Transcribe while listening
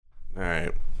All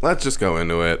right, let's just go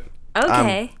into it.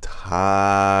 Okay. I'm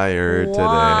tired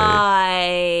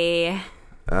Why?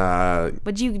 today.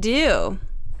 What'd you do?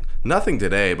 Nothing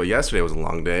today, but yesterday was a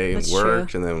long day. That's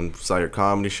Worked, and then saw your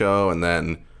comedy show, and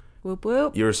then Whoop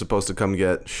whoop. you were supposed to come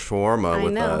get shawarma I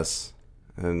with know. us,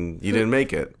 and you didn't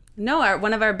make it. No,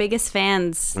 one of our biggest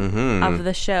fans of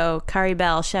the show, Kari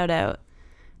Bell, shout out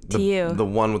to you. The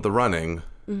one with the running.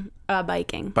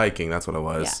 Biking. Biking, that's what it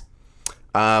was.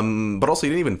 But also,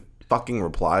 you didn't even fucking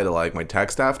reply to like my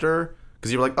text after.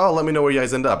 Because you were like, oh, let me know where you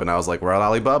guys end up. And I was like, we're at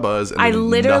Alibaba's. And I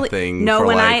then literally- nothing no, for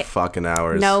when like I- fucking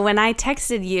hours. No, when I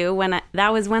texted you,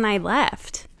 that was when I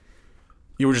left.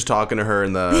 You were just talking to her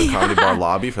in the comedy bar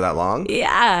lobby for that long?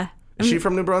 Yeah. Is she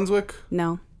from New Brunswick?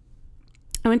 No.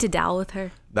 I went to Dal with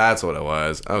her. That's what it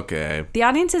was. Okay. The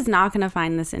audience is not going to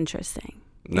find this interesting.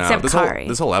 No, except Kari.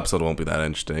 this whole episode won't be that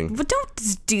interesting. But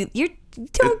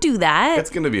don't do that. It's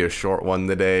going to be a short one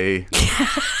today.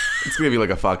 It's going to be like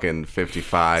a fucking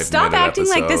 55 Stop minute acting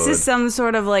like this episode. is some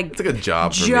sort of like It's like a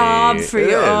job for me. for It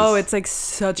you. is. Oh, it's like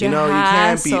such a You can't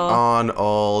hassle. be on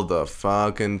all the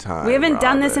fucking time. We haven't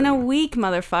done this in a Robin. week,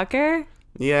 motherfucker.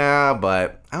 Yeah,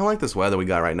 but I don't like this weather we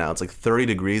got right now. It's like 30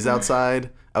 degrees outside.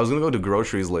 I was going to go to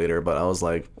groceries later, but I was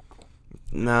like,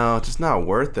 no, it's just not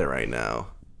worth it right now.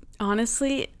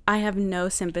 Honestly, I have no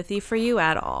sympathy for you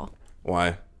at all.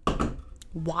 Why?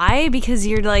 Why? Because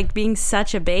you're like being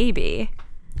such a baby.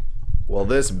 Well,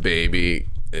 this baby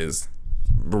is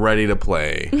ready to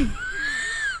play.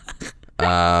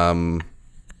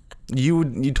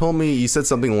 You told me, you said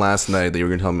something last night that you were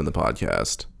going to tell me in the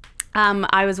podcast.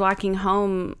 I was walking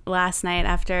home last night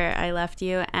after I left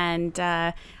you, and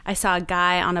I saw a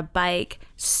guy on a bike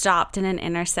stopped in an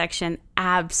intersection,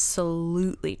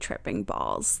 absolutely tripping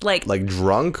balls. Like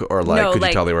Drunk or like, No, could you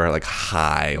like- tell they were like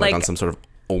high, like like- on some sort of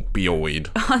opioid?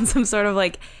 on some sort of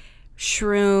like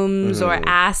shrooms or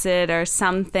acid or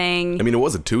something. I mean, it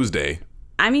was a Tuesday.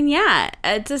 I mean, yeah,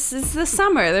 it's the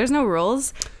summer. There's no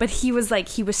rules. But he was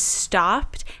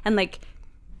stopped and like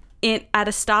at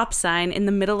a stop sign in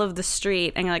the middle of the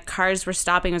street, and like cars were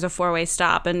stopping. It was a 4-way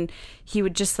stop, and he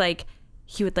would just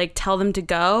he would tell them to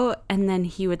go, and then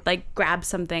he would grab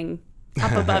something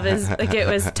up above his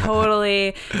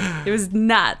it was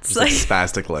nuts. Like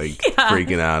spastic,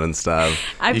 freaking out and stuff.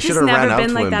 I've You just should have ran never up been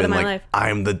to like him that and in been my like, life.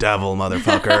 I'm the devil,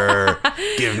 motherfucker.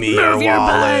 Give me your Move your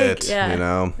wallet. bike. Yeah. You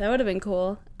know? That would have been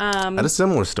cool. I had a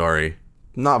similar story.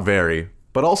 Not very,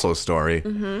 but also a story.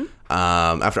 Mm-hmm.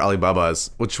 After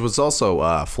Alibaba's, which was also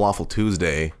Falafel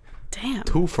Tuesday. Damn.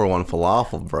 2-for-1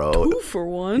 falafel, bro. 2 for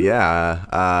 1. Yeah.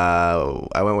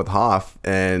 I went with Hoff,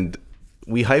 and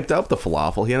we hyped up the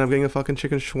falafel. He ended up getting a fucking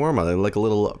chicken shawarma, like a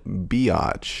little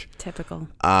biatch. Typical.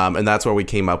 And that's where we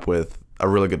came up with a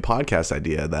really good podcast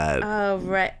idea that Oh,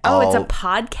 right. Oh, it's a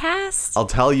podcast? I'll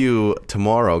tell you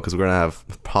tomorrow, because we're going to have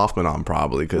Hoffman on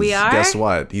probably. Because We are? guess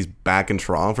what? He's back in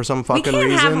Toronto for some We fucking can't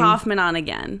reason. have Hoffman on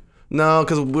again. No,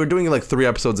 because we're doing 3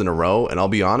 episodes in a row, and I'll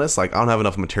be honest, I don't have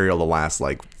enough material to last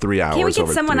 3 hours. Can't we get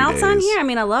over someone 3 else on days. here? I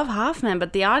mean, I love Hoffman,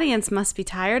 but the audience must be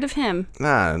tired of him.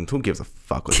 Nah, who gives a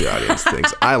fuck what the audience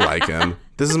thinks? I like him.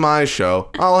 This is my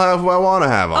show. I'll have who I want to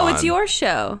have on. Oh, it's your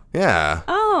show. Yeah.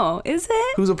 Oh, is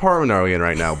it? Whose apartment are we in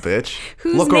right now, bitch?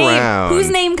 Whose Look name, around. Whose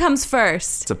name comes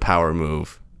first? It's a power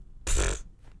move.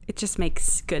 It just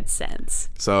makes good sense.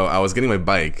 So I was getting my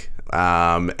bike,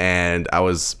 and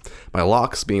my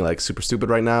lock's being super stupid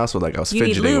right now. So I was You need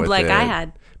fidgeting lube with like it. I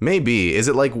had. Maybe. Is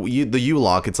it the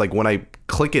U-lock? It's when I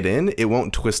click it in, it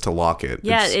won't twist to lock it.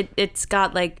 Yeah, It's- it's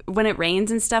got when it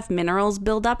rains and stuff, minerals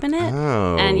build up in it.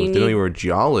 Oh, and you didn't know need. you were a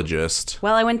geologist.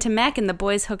 Well, I went to Mech and the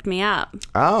boys hooked me up.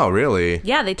 Oh, really?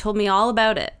 Yeah, they told me all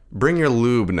about it. Bring your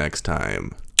lube next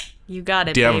time. You got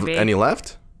it, Do you have baby. any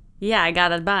left? Yeah, I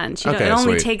got a bunch. Okay, it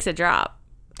only sweet. takes a drop.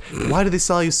 Why do they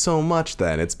sell you so much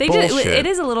then? It's They bullshit. it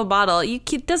is a little bottle.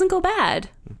 It doesn't go bad.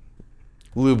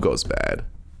 Lube goes bad.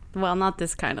 Well, not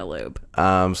this kind of lube.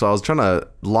 So I was trying to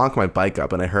lock my bike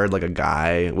up, and I heard a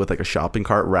guy with a shopping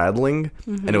cart rattling,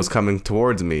 and it was coming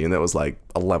towards me, and it was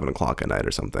 11 o'clock at night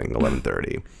or something,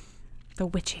 11:30. The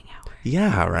witching hour.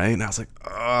 Yeah, right. And I was like,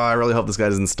 oh, I really hope this guy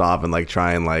doesn't stop and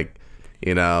try and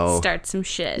Start some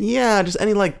shit. yeah, just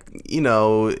any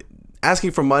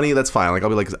asking for money. That's fine. I'll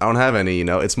be like, I don't have any.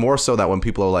 It's more so that when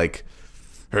people are like,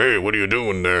 hey, what are you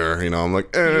doing there? I'm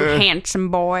like, You handsome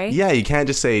boy. yeah, you can't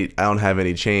just say I don't have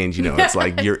any change. It's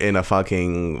you're in a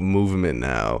fucking movement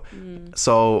now.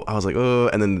 So I was like, oh,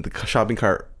 and then the shopping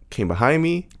cart came behind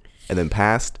me and then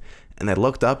passed, and I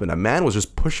looked up, and a man was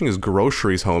just pushing his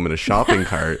groceries home in a shopping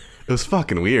cart. It was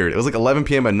fucking weird. It was 11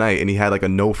 p.m. at night, and he had a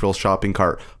no-frill shopping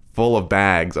cart full of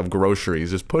bags of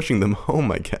groceries, just pushing them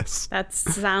home, I guess. That's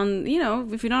sound,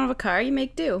 if you don't have a car, you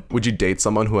make do. Would you date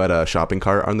someone who had a shopping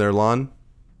cart on their lawn?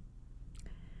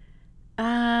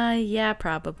 Yeah,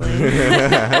 probably. Who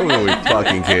are we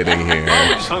fucking kidding here?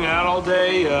 Just hung out all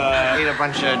day, Ate a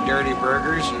bunch of dirty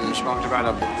burgers and smoked about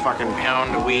a fucking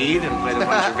pound of weed and played a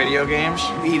bunch of video games.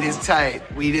 Weed is tight.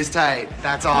 Weed is tight.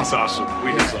 That's That's awesome. awesome.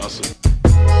 Weed is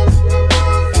awesome.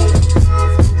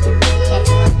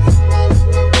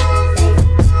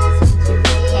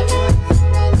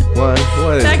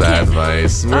 What is That bad can't-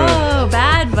 advice? Oh,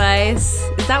 bad advice.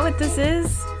 Is that what this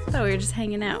is? I thought we were just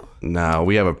hanging out. No,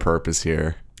 we have a purpose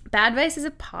here. Bad Advice is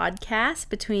a podcast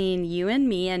between you and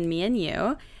me and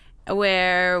you,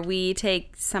 where we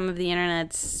take some of the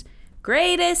internet's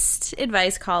greatest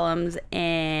advice columns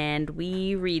and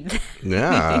we read them.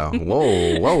 Yeah.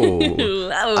 Whoa.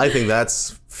 Whoa. I think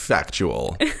that's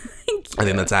factual. I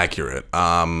think that's accurate.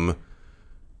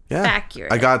 Yeah.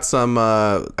 Accurate. I got some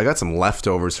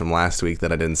leftovers from last week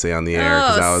that I didn't say on the air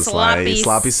because I was like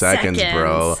sloppy seconds,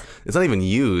 bro. It's not even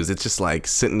used. It's just like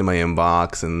sitting in my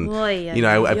inbox, and Oy,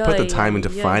 I put the oy, time into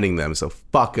oy. finding them. So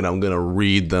fuck it, I'm gonna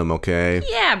read them. Okay.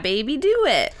 Yeah, baby, do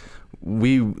it.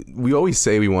 We always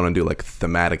say we want to do like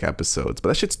thematic episodes, but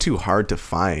that shit's too hard to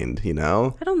find. I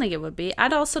don't think it would be. I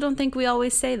also don't think we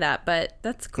always say that, but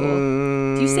that's cool.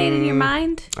 Do you say it in your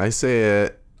mind? I say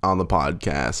it on the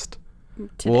podcast.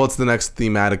 Well, what's the next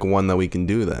thematic one that we can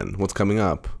do then? What's coming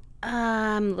up?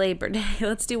 Labor Day.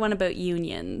 Let's do one about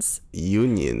unions.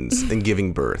 Unions and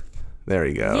giving birth. There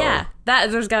you go. Yeah,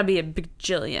 there's got to be a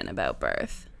bajillion about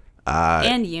birth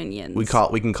and unions. We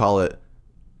can call it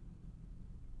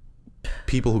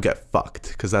people who get fucked,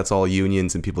 because that's all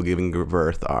unions and people giving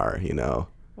birth are.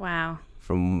 Wow.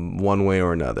 From one way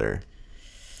or another.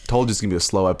 Told you it's gonna be a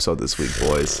slow episode this week,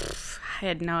 boys. I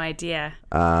had no idea.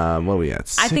 What are we at?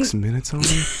 I 6 think- minutes only?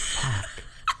 Fuck.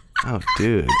 Oh,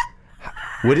 dude.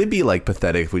 Would it be like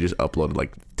pathetic if we just uploaded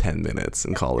like 10 minutes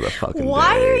and call it a fucking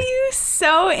Why day? are you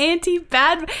so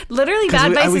anti-bad? Literally, 'Cause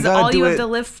Bad Advice we is gotta all do you have it to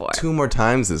live for. 2 more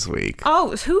times this week.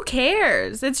 Oh, who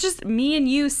cares? It's just me and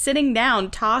you sitting down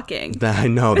talking. I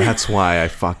know, that's why I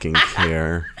fucking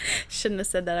care. Shouldn't have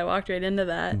said that. I walked right into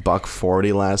that.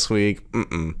 $1.40 last week.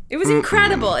 It was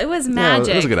incredible. It was Yeah,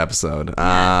 magic. it was a good episode.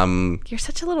 You're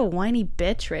such a little whiny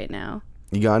bitch right now.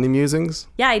 You got any musings?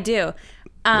 Yeah, I do.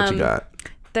 What you got?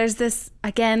 There's this,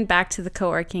 again, back to the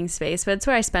co-working space, but it's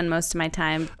where I spend most of my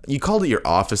time. You called it your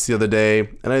office the other day,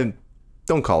 and I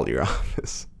don't call it your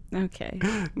office. Okay.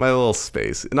 My little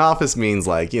space. An office means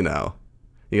like, you got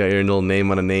your little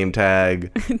name on a name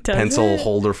tag, Does pencil it?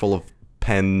 holder full of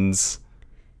pens.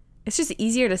 It's just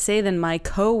easier to say than my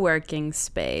co-working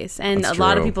space. And That's a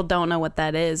lot of true. people don't know what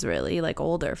that is, really, like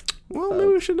older. Well,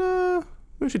 maybe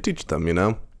we should teach them,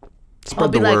 Spread I'll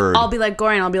be the like, word. I'll be like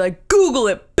Gorian, I'll be like, Google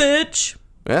it, bitch.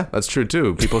 Yeah, that's true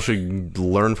too. People should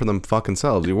learn for them fucking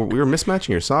selves. We were mismatching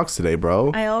your socks today,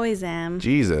 bro. I always am.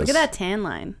 Jesus. Look at that tan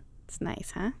line. It's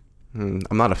nice, huh? I'm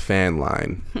not a fan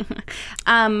line.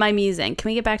 My musing. Can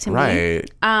we get back to me?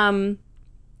 Right.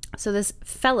 So this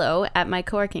fellow at my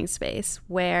co-working space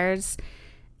wears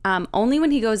only when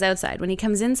he goes outside. When he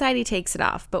comes inside, he takes it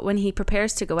off. But when he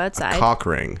prepares to go outside, Cock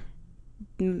ring.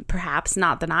 perhaps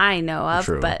not that I know of,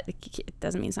 True. but it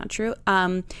doesn't mean it's not true.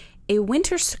 A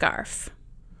winter scarf.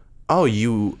 Oh,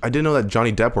 I didn't know that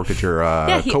Johnny Depp worked at your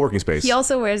co-working space. He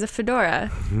also wears a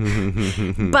fedora.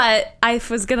 But I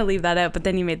was going to leave that out, but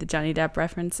then you made the Johnny Depp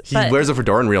reference. He But wears a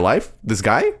fedora in real life? This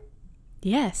guy?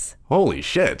 yes. Holy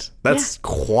shit. That's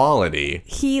quality.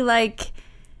 He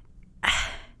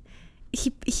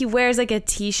he wears like a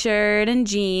t-shirt and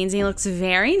jeans and he looks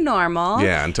very normal.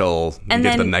 Yeah, until you And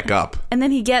get the then- neck up. And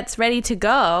then he gets ready to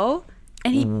go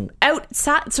and he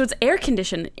outside, so it's air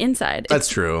conditioned inside. That's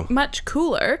It's true. much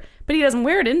cooler, but he doesn't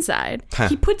wear it inside.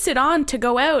 He puts it on to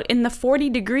go out in the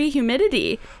 40-degree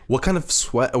humidity. What kind of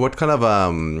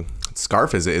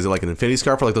scarf is it? Is it like an infinity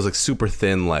scarf or like those like super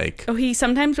thin like Oh, he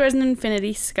sometimes wears an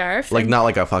infinity scarf. like and not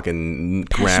like a fucking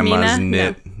grandma's pashmina.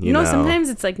 knit, No. you know? Sometimes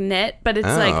it's like knit, but it's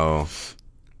like Oh.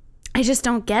 I just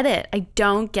don't get it. I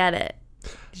don't get it.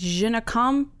 Je ne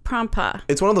comprends pas.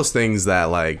 It's one of those things that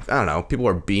like, I don't know, people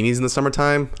wear beanies in the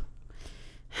summertime.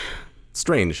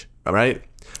 Strange, all right?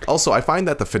 Also, I find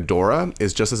that the fedora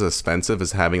is just as expensive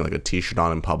as having like a t-shirt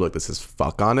on in public that says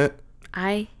fuck on it.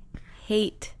 I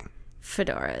hate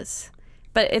fedoras,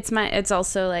 but it's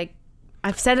also like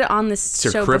I've said it on this It's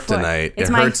your show before. kryptonite. It's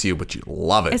It my hurts you, but you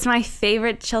love it. It's my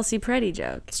favorite Chelsea Peretti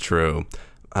joke. It's true.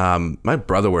 My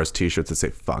brother wears t-shirts that say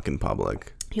fuck in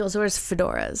public. He also wears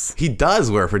fedoras. He does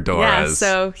wear fedoras. Yeah,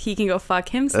 so he can go fuck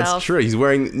himself. That's true. He's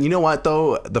wearing, you know what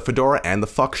though? The fedora and the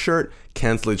fuck shirt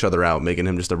cancel each other out, making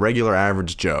him just a regular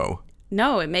average Joe.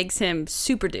 No, it makes him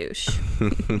super douche.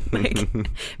 Like,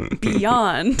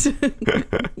 beyond.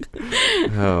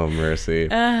 Oh, mercy.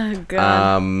 Oh,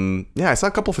 God. Yeah, I saw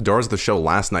a couple fedoras at the show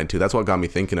last night too. That's what got me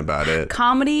thinking about it.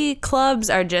 Comedy clubs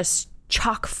are just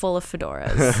chock full of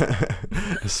fedoras.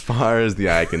 As far as the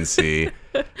eye can see.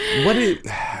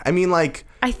 I mean, like,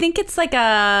 I think it's like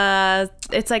I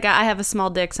have a small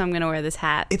dick, so I'm going to wear this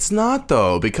hat. it's not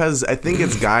though, because I think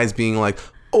it's guys being like,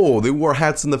 oh, they wore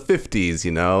hats in the 50s,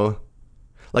 you know?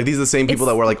 Like, these are the same people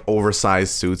that wear, like,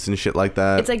 oversized suits and shit like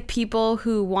that. It's like people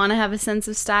who want to have a sense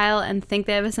of style and think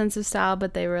they have a sense of style,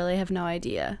 but they really have no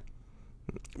idea.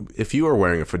 If you were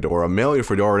wearing a fedora, mail your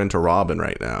fedora into Robin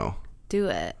right now. Do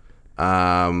it.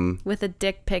 With a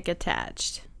dick pic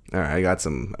attached. All right, I got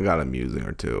a musing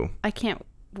or two. I can't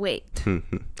wait.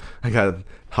 I got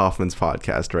Hoffman's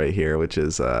podcast right here, which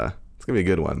is, it's going to be a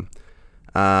good one.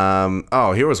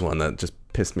 Here was one that just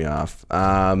pissed me off.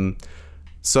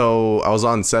 So I was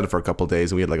on set for a couple of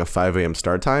days and we had like a 5 a.m.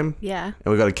 start time. Yeah.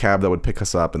 And we got a cab that would pick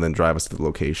us up and then drive us to the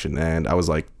location. And I was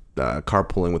like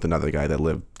carpooling with another guy that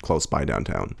lived close by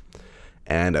downtown.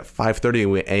 And at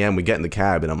 5:30 a.m. we get in the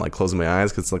cab and I'm like closing my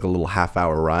eyes because it's like a little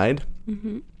half-hour ride.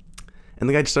 Mm-hmm. And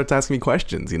the guy just starts asking me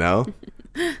questions, you know?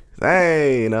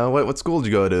 Hey, you know, what school did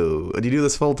you go to? Do you do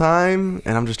this full time?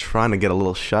 And I'm just trying to get a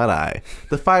little shut-eye.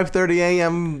 The 5:30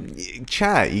 a.m.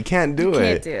 chat, you can't do it.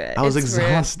 Can't do it. I was It's rude.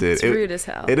 exhausted. It's rude as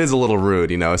hell. It is a little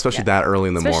rude, you know, especially that early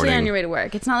in the Especially morning. on your way to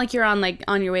work. It's not like you're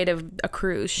on your way to a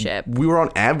cruise ship. We were on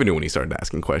Avenue when he started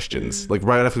asking questions. Like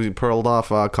right after we pulled off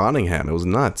Conningham. It was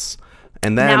nuts.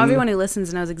 And then Now everyone who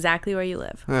listens knows exactly where you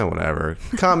live. whatever.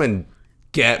 Come and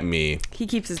get me. He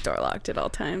keeps his door locked at all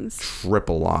times.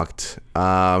 Triple locked.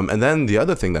 And then the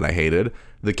other thing that I hated,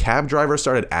 the cab driver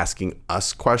started asking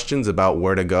us questions about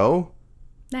where to go.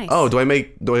 Nice. Oh,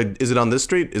 is it on this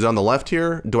street? Is it on the left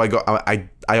here? Do I go?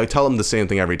 I tell him the same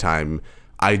thing every time.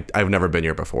 I've never been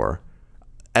here before.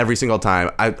 Every single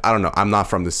time. I don't know. I'm not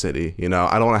from the city. You know,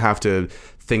 I don't want to have to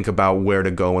think about where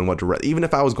to go and what to even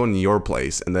if I was going to your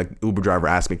place and the Uber driver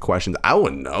asked me questions, I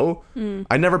wouldn't know.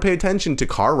 I never pay attention to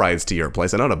car rides to your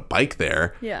place. I know how to bike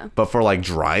there. Yeah. But for like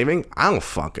driving, I don't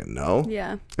fucking know.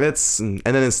 Yeah. And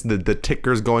then it's the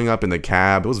tickers going up in the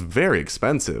cab. It was very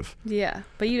expensive. Yeah,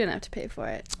 but you didn't have to pay for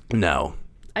it. No.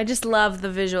 I just love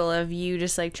the visual of you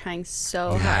just like trying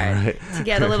so hard to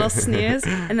get a little snooze,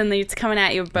 and then it's coming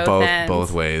at you both ends.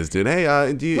 Both ways, dude. Hey,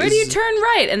 where do you turn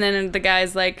right? And then the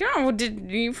guy's like, "Oh,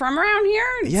 you from around here?"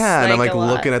 It's yeah, and I'm like a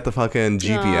lot. looking at the fucking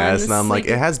GPS, and I'm like,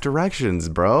 it has directions,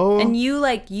 bro. And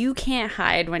you can't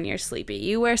hide when you're sleepy.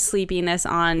 You wear sleepiness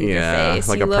on your face.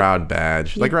 Like you a proud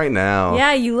badge. Like right now.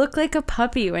 Yeah, you look like a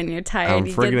puppy when you're tired. I'm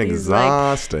you freaking get these,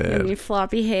 exhausted. and your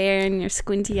floppy hair and your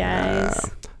squinty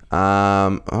eyes.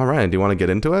 All right. Do you want to get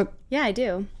into it? Yeah, I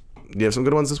do. Do you have some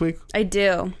good ones this week? I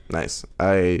do. Nice.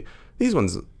 These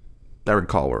ones I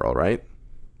recall were all right.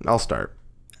 I'll start.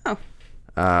 Oh.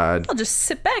 I'll just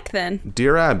sit back then.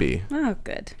 Dear Abby, Oh,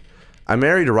 good. I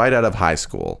married right out of high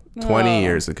school 20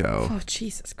 years ago. Oh,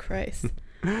 Jesus Christ.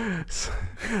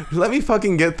 Let me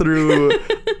fucking get through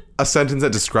a sentence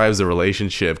that describes the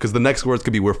relationship, because the next words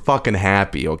could be "we're fucking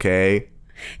happy," okay?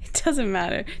 It doesn't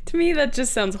matter. To me, that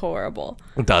just sounds horrible.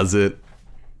 Does it?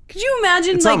 Could you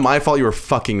imagine, It's not my fault you were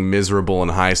fucking miserable in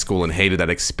high school and hated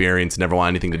that experience and never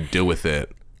wanted anything to do with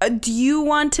it. Do you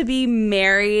want to be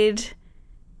married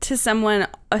to someone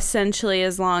essentially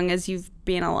as long as you've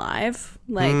been alive?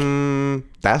 Like,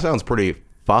 That sounds pretty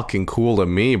fucking cool to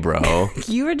me, bro.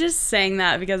 you were just saying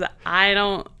that because I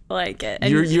don't like it.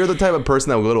 And You're the type of person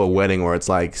that would go to a wedding where it's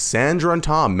like Sandra and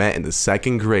Tom met in the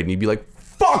second grade and you'd be like,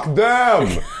 fuck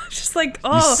them! just like, You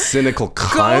oh, cynical go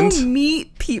cunt.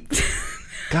 meet people.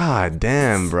 God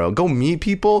damn, bro. Go meet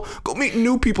people. Go meet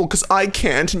new people because I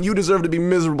can't and you deserve to be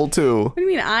miserable too. What do you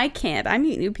mean I can't? I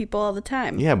meet new people all the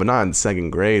time. Yeah, but not in second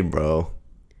grade, bro.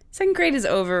 Second grade is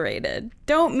overrated.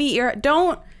 Don't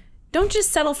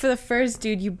just settle for the first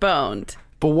dude you boned.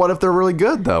 But what if they're really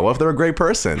good, though? What if they're a great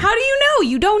person? How do you know?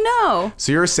 You don't know.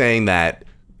 So you're saying that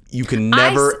you can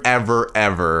never, ever,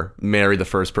 ever marry the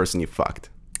first person you fucked.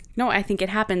 No, I think it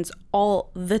happens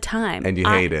all the time. And you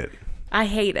hate it. I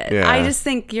hate it. Yeah. I just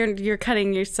think you're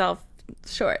cutting yourself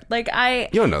short. Like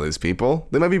You don't know these people.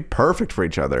 They might be perfect for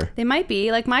each other. They might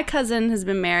be. Like my cousin has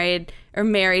been married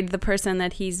the person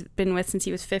that he's been with since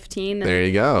he was 15. And There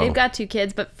you go. They've got 2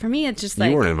 kids, but for me, it's just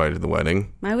like You weren't invited to the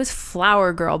wedding. I was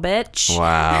flower girl, bitch.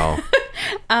 Wow.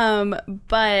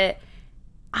 But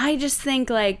I just think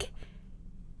like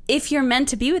if you're meant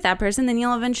to be with that person, then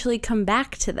you'll eventually come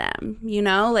back to them, you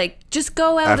know? Like, just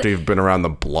go out. After you've been around the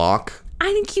block.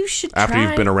 I think you should After try.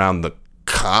 you've been around the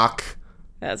cock.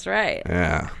 That's right.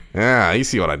 Yeah, you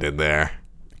see what I did there.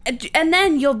 And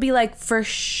then you'll be like, for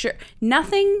sure,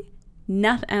 nothing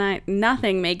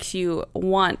makes you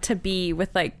want to be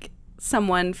with like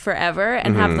someone forever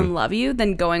and have them love you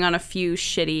than going on a few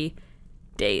shitty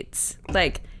dates.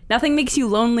 Like, nothing makes you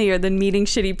lonelier than meeting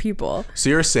shitty people. So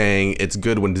you're saying it's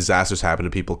good when disasters happen to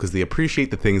people because they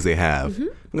appreciate the things they have. I'm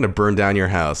gonna burn down your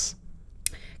house.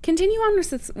 Continue on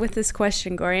with this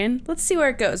question, Gorian. Let's see where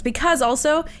it goes. Because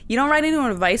also, you don't write into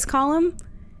an advice column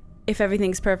if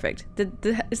everything's perfect.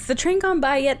 Is the train gone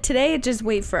by yet today? Just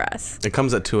wait for us. It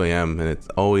comes at 2 a.m. and it's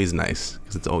always nice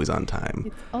because it's always on time.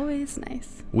 It's always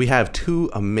nice. We have 2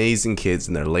 amazing kids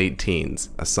in their late teens,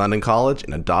 a son in college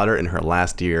and a daughter in her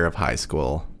last year of high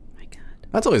school. Oh my God.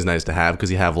 That's always nice to have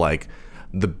because you have like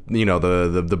the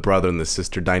brother and the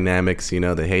sister dynamics,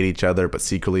 they hate each other, but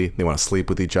secretly they want to sleep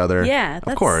with each other. Yeah, that's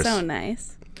of course. so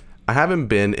nice. I haven't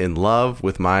been in love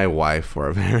with my wife for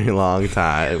a very long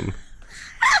time.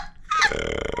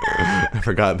 I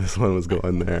forgot this one was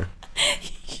going there.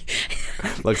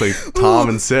 Looks like Tom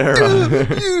and Sarah.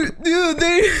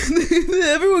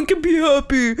 Everyone can be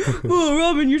happy. Oh,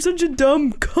 Robin, you're such a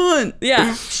dumb cunt.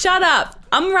 Yeah, shut up.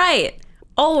 I'm right.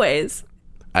 Always.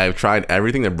 I've tried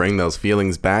everything to bring those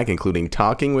feelings back, including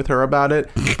talking with her about it,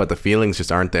 but the feelings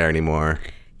just aren't there anymore.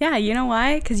 Yeah, you know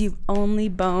why? Because you've only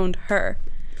boned her.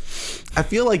 I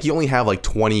feel like you only have like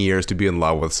 20 years to be in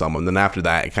love with someone. Then after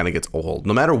that, it kind of gets old.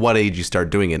 No matter what age you start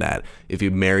doing it at. If you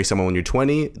marry someone when you're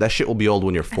 20, that shit will be old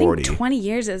when you're 40. I think 20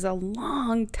 years is a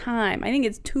long time. I think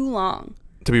it's too long.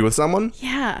 To be with someone?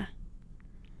 Yeah.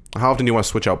 How often do you want to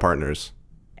switch out partners?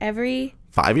 Every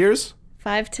 5 years?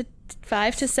 5 to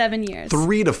 7 years.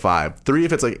 3 to 5. 3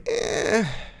 if it's like,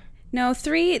 No,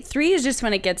 three is just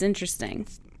when it gets interesting.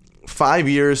 5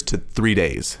 years to 3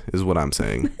 days is what I'm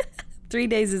saying. 3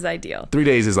 days is ideal. 3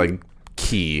 days is like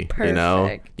key,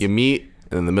 Perfect. You meet,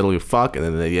 and in the middle you fuck, and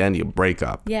then at the end you break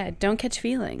up. Yeah, don't catch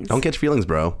feelings. Don't catch feelings,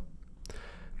 bro.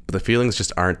 But the feelings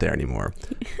just aren't there anymore.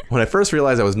 When I first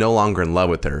realized I was no longer in love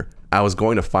with her, I was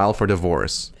going to file for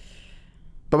divorce.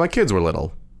 But my kids were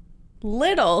little.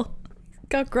 Little?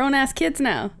 Got grown-ass kids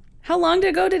now. How long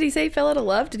ago did he say he fell out of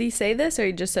love? Did he say this, or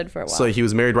he just said for a while? So he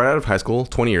was married right out of high school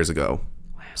 20 years ago.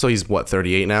 Wow. So he's,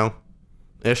 38 now?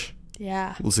 Ish?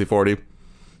 Yeah. We'll see, 40.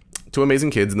 2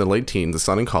 amazing kids in their late teens, a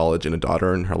son in college and a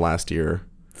daughter in her last year.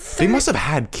 They must have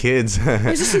had kids. I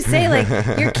was just going to say,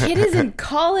 like, your kid is in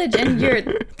college and you're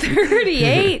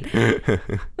 38?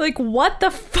 Like, what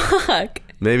the fuck?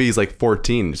 Maybe he's like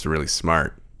 14, just really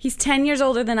smart. He's 10 years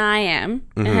older than I am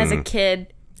and has a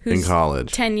kid who's in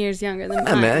college. 10 years younger than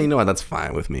Yeah, mine. man, you know what? That's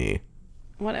fine with me.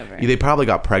 Whatever. They probably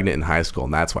got pregnant in high school,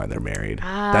 and that's why they're married.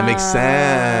 That makes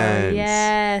sense.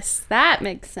 Yes, that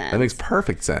makes sense. That makes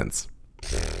perfect sense.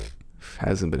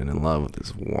 Hasn't been in love with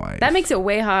his wife. That makes it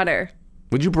way hotter.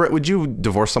 Would you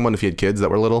divorce someone if you had kids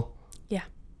that were little? Yeah.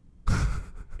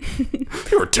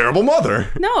 You're a terrible mother.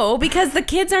 No, because the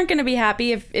kids aren't going to be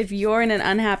happy if you're in an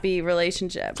unhappy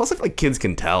relationship. Plus, I feel like kids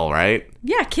can tell, right?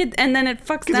 Yeah, and then it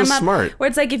fucks Kids them are up. smart. Where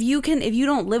it's like if you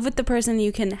don't live with the person,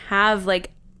 you can have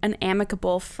like an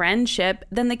amicable friendship.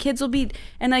 Then the kids will be,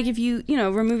 and like if you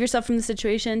remove yourself from the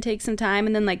situation, take some time,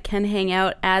 and then like can hang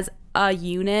out as a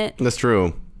unit. That's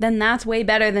true. Then that's way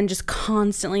better than just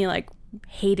constantly like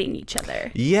hating each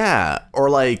other. Yeah, or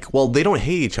like, well, they don't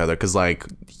hate each other because like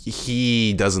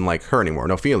he doesn't like her anymore,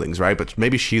 no feelings, right? But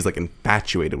maybe she's like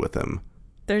infatuated with him.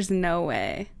 There's no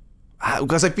way.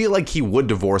 Because I feel like he would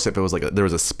divorce if it was like there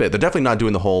was a split. They're definitely not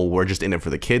doing the whole "we're just in it for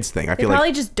the kids" thing. I They feel probably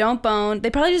like just don't bone. They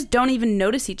probably just don't even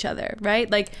notice each other, right?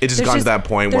 Like It's just there's gone to that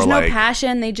point there's where, no like-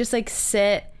 passion. They just like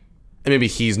sit. and maybe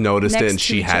he's noticed it Next and to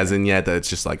she each other. hasn't yet. That it's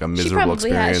just like a She miserable probably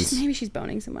experience. has. Maybe she's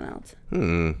boning someone else.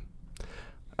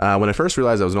 When I first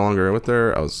realized I was no longer with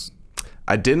her,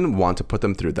 I didn't want to put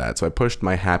them through that, so I pushed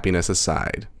my happiness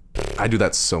aside. I do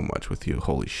that so much with you.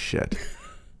 Holy shit.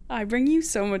 I bring you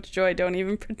so much joy. Don't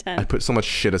even I pretend. put so much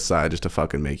shit aside just to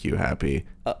fucking make you happy.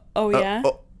 Oh yeah.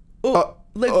 Oh,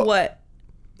 Like what?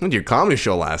 went to your comedy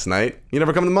show last night. You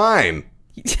never come to mine.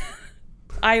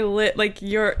 I lit like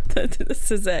you're.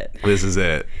 This is it. This is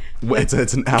it.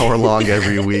 It's an hour long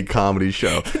every week comedy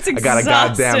show. It's I got a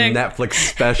goddamn exhausting. Netflix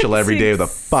special every day of the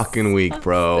fucking week,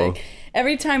 bro.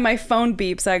 Every time my phone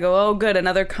beeps, I go, "Oh, good,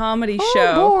 another comedy Oh,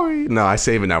 show." boy. No, I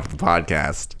save it now for the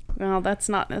podcast. Well, that's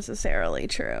not necessarily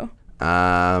true.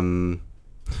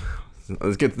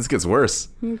 This gets worse.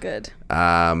 Good.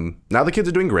 Now the kids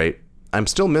are doing great. I'm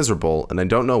still miserable and I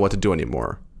don't know what to do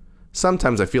anymore.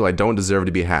 Sometimes I feel I don't deserve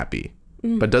to be happy.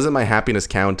 But doesn't my happiness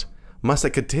count? Must I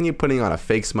continue putting on a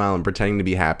fake smile and pretending to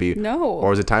be happy? No.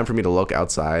 Or is it time for me to look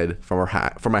outside for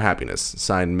my happiness?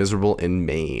 Signed, Miserable in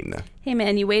Maine. Hey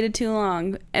man, you waited too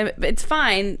long. It's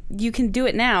fine. You can do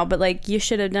it now, but like you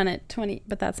should have done it 20.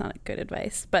 But that's not good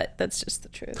advice. But that's just the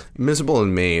truth. Miserable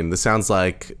in Maine. This sounds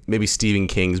like maybe Stephen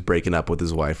King's breaking up with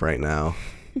his wife right now.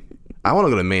 I want to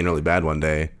go to Maine really bad one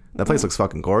day. That place looks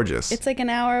fucking gorgeous. It's like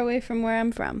an hour away from where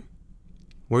I'm from.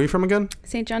 Where are you from again?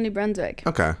 St. John, New Brunswick.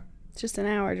 Okay. It's just an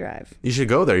hour drive. You should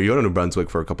go there. You go to New Brunswick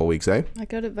for a couple weeks, eh?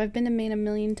 I've been to Maine a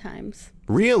million times.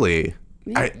 Really?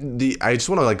 Yeah. I just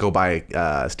want to like go by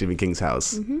Stephen King's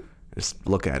house. Just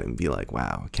look at it and be like,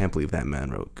 wow, I can't believe that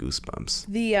man wrote Goosebumps.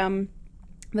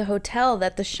 The hotel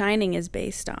that The Shining is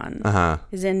based on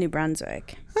is in New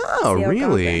Brunswick. Oh,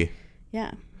 really?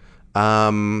 Yeah.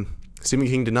 Stephen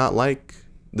King did not like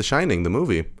The Shining, the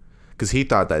movie, because he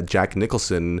thought that Jack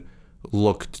Nicholson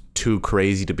looked too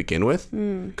crazy to begin with.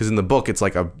 Because in the book, it's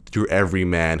like your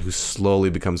everyman who slowly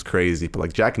becomes crazy. But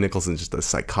like Jack Nicholson's just a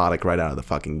psychotic right out of the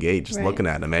fucking gate, just looking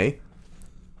at him, eh?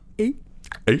 Eh?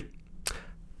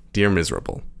 Dear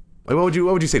Miserable. Like, what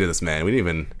would you say to this man? We didn't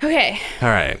even... Okay. All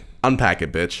right. Unpack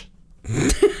it, bitch.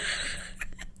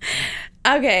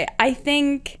 Okay, I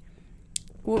think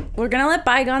we're going to let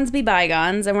bygones be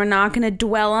bygones, and we're not going to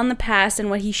dwell on the past and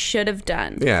what he should have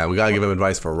done. Yeah, we got to give him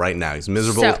advice for right now. He's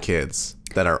miserable So- with kids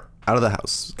that are out of the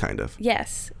house, kind of.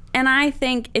 Yes. And I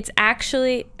think it's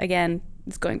actually, again,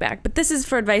 it's going back, but this is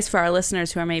for advice for our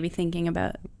listeners who are maybe thinking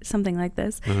about something like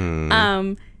this.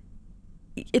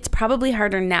 It's probably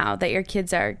harder now that your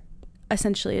kids are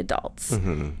essentially adults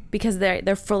because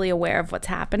they're fully aware of what's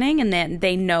happening, and then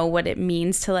they know what it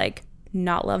means to like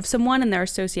not love someone, and they're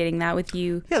associating that with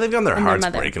you. Yeah, they've gotten their and their hearts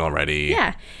mother. breaking already.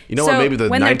 Yeah. You know So what? Maybe the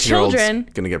when they're 19-year-old's children-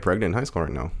 going to get pregnant in high school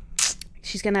right now.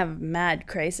 She's gonna have a mad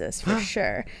crisis for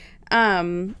sure.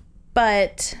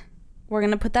 But we're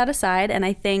gonna put that aside, and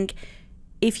I think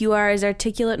if you are as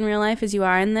articulate in real life as you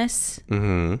are in this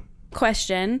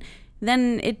question,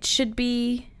 then it should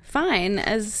be fine.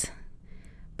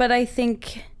 But I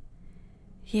think,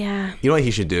 yeah. You know what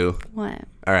he should do? What?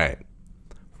 All right.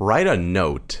 Write a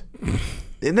note.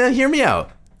 And then hear me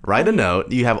out. Write a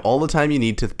note. You have all the time you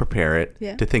need to prepare it,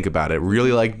 Yeah. to think about it.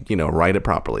 Really, like, write it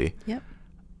properly. Yep.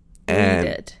 And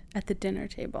Read it at the dinner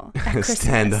table at Christmas.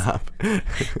 stand up. Ding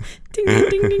ding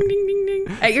ding ding ding ding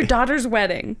ding. At your daughter's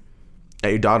wedding.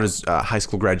 At your daughter's high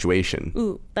school graduation.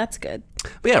 Ooh, that's good.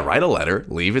 But yeah, write a letter.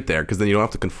 Leave it there, because then you don't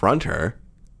have to confront her.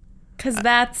 Because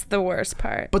that's the worst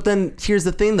part. But then here's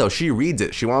the thing, though. She reads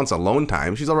it. She wants alone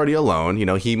time. She's already alone.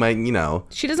 He might,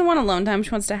 She doesn't want alone time. She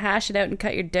wants to hash it out and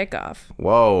cut your dick off.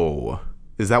 Whoa.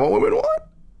 Is that what women want?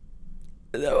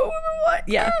 Is that what women want?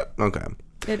 Yeah, Okay.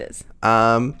 it is. Yeah,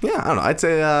 I don't know. I'd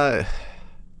say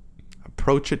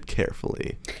approach it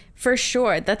carefully. For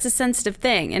sure. That's a sensitive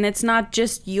thing. And it's not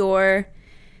just your...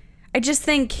 I just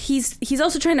think he's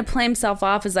also trying to play himself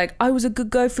off as like, I was a good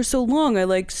guy for so long. I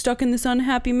like stuck in this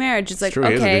unhappy marriage. It's like, True,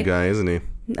 okay. he is a good guy, isn't he?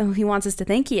 No, he wants us to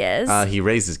think he is. He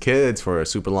raised his kids for a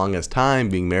super long ass time,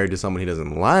 being married to someone he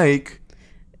doesn't like.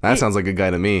 That sounds like a guy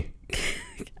to me.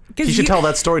 He should tell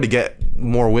that story to get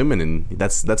more women, and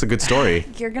that's a good story.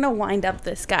 You're going to wind up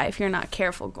this guy if you're not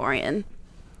careful, Gorian.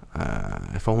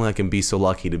 If only I can be so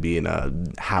lucky to be in a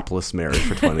hapless marriage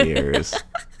for 20 years.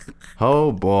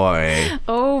 Oh, boy.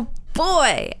 Oh,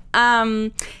 boy.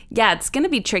 Yeah, it's going to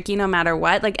be tricky no matter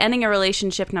what. Like, ending a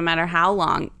relationship no matter how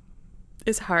long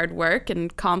is hard work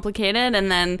and complicated,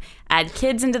 and then add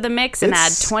kids into the mix and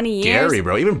add 20 years. Scary,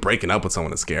 bro. Even breaking up with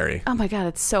someone is scary. Oh my God,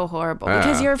 it's so horrible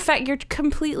because you're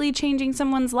completely changing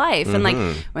someone's life. And like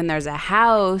when there's a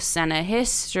house and a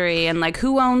history and like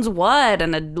who owns what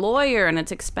and a lawyer and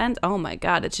it's expense. Oh my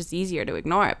God, it's just easier to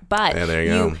ignore it. But Yeah, there you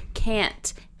go.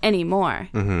 can't anymore.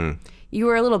 You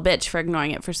were a little bitch for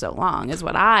ignoring it for so long is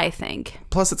what I think.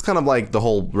 Plus, it's kind of like the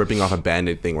whole ripping off a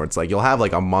Band-Aid thing where it's like you'll have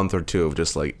like a month or two of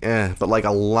just like, but like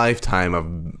a lifetime of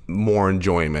more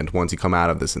enjoyment once you come out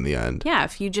of this in the end. Yeah,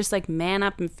 if you just like man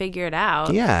up and figure it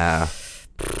out. Yeah.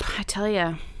 I tell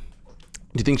you.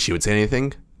 Do you think she would say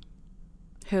anything?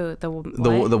 Who?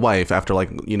 What? The wife, after like,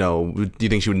 do you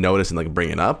think she would notice and like bring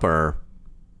it up or?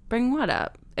 Bring what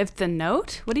up? If the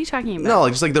note? What are you talking about? No,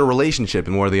 like just like their relationship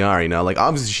and where they are, like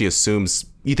obviously she assumes,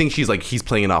 you think she's like, he's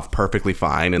playing it off perfectly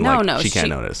fine and she can't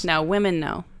notice. No, women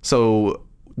know. So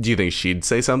do you think she'd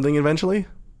say something eventually?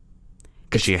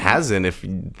 Because she hasn't, if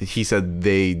he said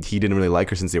he didn't really like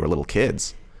her since they were little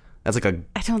kids. That's like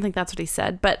I don't think that's what he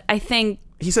said, but I think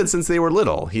he said since they were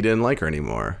little, he didn't like her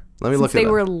anymore. Let me look since at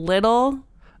they were little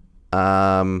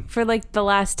it. for like the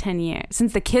last 10 years,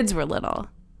 since the kids were little.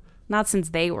 Not since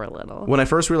they were little. When I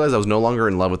first realized I was no longer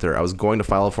in love with her, I was going to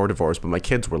file for divorce, but my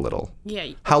kids were little.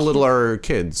 Yeah. How little are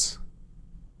kids?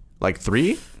 Like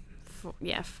 3?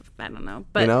 Yeah, I don't know.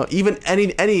 But Even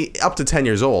any up to 10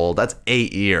 years old, that's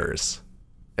 8 years.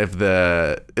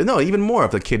 Even more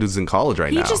if the kid who's in college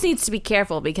right now. He just needs to be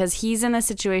careful because he's in a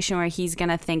situation where he's going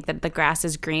to think that the grass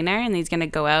is greener and he's going to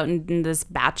go out in this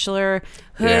bachelorhood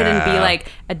and be like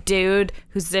a dude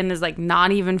who's in his like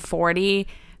not even 40,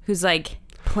 who's like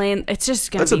playing. It's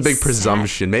just going to be That's a big sad.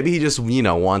 presumption. Maybe he just,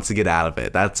 wants to get out of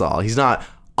it. That's all. He's not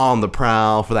on the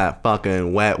prowl for that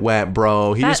fucking wet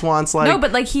bro. He just wants like... No,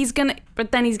 but like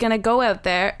then he's gonna go out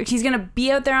there. He's gonna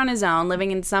be out there on his own,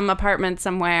 living in some apartment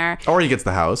somewhere. Or he gets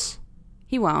the house.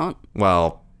 He won't.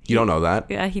 Well, you don't know that.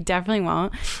 Yeah, he definitely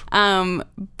won't.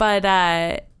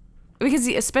 Because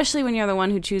especially when you're the one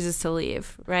who chooses to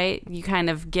leave, right? You kind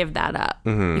of give that up.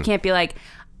 Mm-hmm. You can't be like,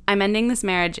 I'm ending this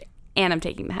marriage and I'm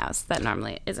taking the house. That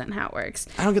normally isn't how it works.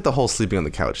 I don't get the whole sleeping on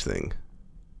the couch thing.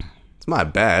 It's my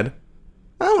bed.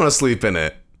 I don't want to sleep in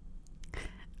it.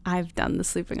 I've done the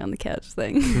sleeping on the couch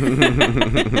thing.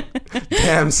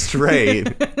 Damn straight.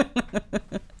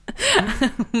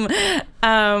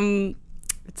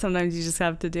 Sometimes you just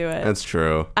have to do it. That's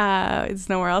true. It's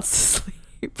nowhere else to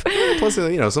sleep. Plus,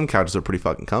 some couches are pretty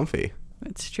fucking comfy.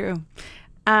 It's true.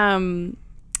 Yeah.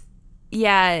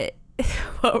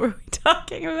 What were we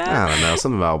talking about? I don't know.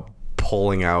 Something about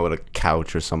pulling out a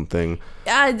couch or something.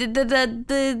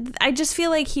 I just feel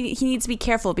like he needs to be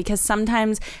careful because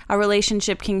sometimes a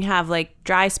relationship can have like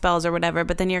dry spells or whatever,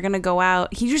 but then you're going to go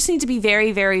out. He just needs to be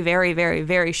very, very, very, very,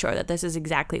 very sure that this is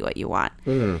exactly what you want.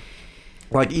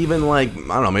 Like even like, I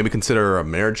don't know, maybe consider a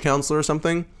marriage counselor or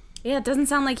something. Yeah, it doesn't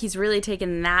sound like he's really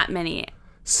taken that many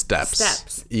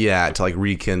steps. Yeah, to like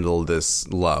rekindle this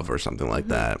love or something like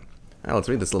that. All right, let's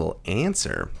read this little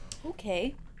answer.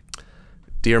 Okay.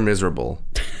 Dear Miserable,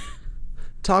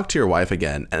 talk to your wife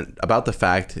again and about the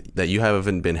fact that you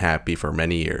haven't been happy for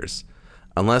many years.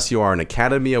 Unless you are an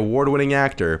Academy Award-winning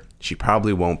actor, she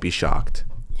probably won't be shocked.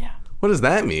 Yeah. What does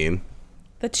that mean?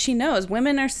 That she knows.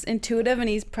 Women are intuitive, and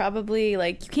he's probably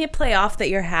like, you can't play off that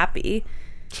you're happy.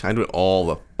 I do it all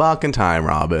the fucking time,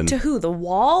 Robin. To who? The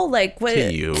wall? Like what?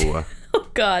 To you. Oh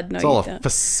God, no, It's all you a don't.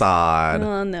 facade.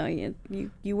 Well, no,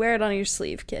 you wear it on your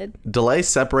sleeve, kid. Delay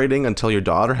separating until your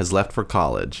daughter has left for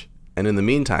college. And in the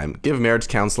meantime, give marriage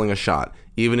counseling a shot,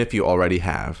 even if you already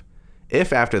have.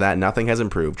 If after that nothing has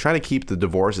improved, try to keep the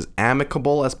divorce as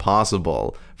amicable as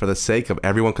possible for the sake of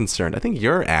everyone concerned. I think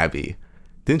you're Abby.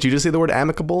 Didn't you just say the word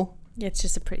amicable? Yeah, it's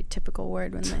just a pretty typical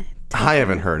word when they. I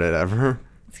haven't heard it ever.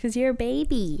 It's because you're a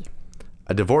baby.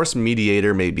 A divorce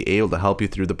mediator may be able to help you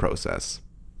through the process.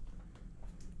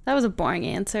 That was a boring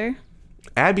answer.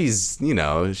 Abby's,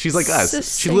 she's like us. She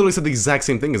Succinct. literally said the exact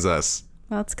same thing as us.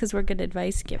 Well, it's because we're good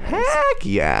advice givers. Heck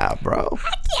yeah, bro.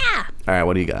 Heck yeah. All right,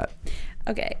 what do you got?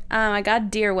 Okay, I got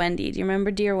Dear Wendy. Do you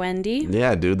remember Dear Wendy?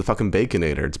 Yeah, dude, the fucking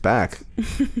Baconator. It's back.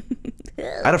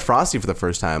 I had a Frosty for the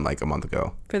first time like a month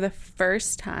ago. For the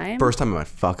first time? First time in my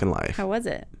fucking life. How was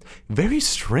it? Very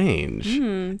strange.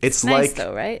 It's Nice like,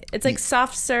 though, right? It's like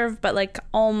soft serve, but like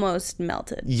almost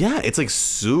melted. yeah, it's like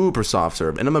super soft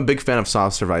serve. And I'm a big fan of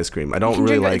soft serve ice cream. I don't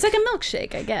really like... It's like a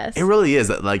milkshake, I guess. It really is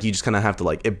that like you just kind of have to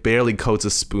like, it barely coats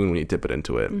a spoon when you dip it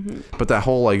into it. But that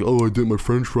whole like, oh, I dip my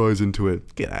french fries into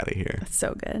it. Get out of here. It's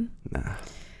so good. Nah.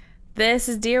 This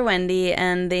is Dear Wendy,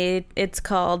 and it's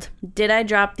called Did I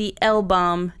Drop the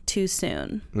L-Bomb Too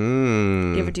Soon?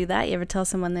 You ever do that? You ever tell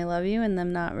someone they love you and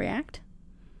them not react?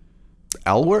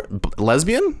 L word?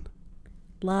 Lesbian?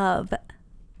 Love.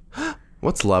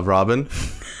 What's love, Robin?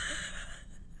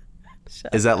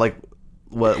 Is that like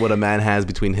what a man has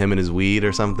between him and his weed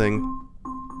or something?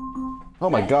 Oh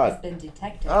my god. Been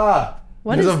detected. What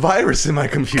There's is- a virus in my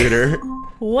computer.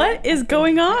 What is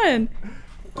going on?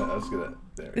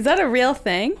 Is that a real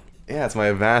thing? Yeah, it's my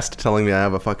Avast telling me I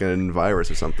have a fucking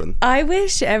virus or something. I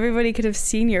wish everybody could have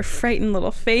seen your frightened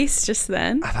little face just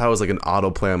then. I thought it was like an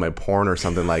autoplay on my porn or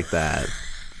something like that.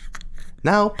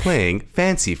 Now playing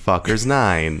Fancy Fuckers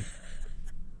 9.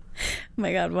 Oh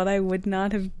my god, what I would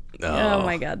not have. Oh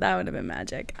my god, that would have been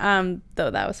magic.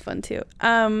 Though that was fun too.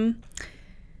 No,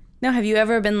 have you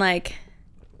ever been like,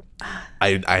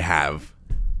 I have.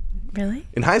 really?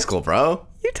 In high school, bro.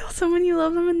 You told someone you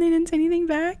love them and they didn't say anything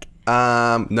back?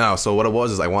 No, so what it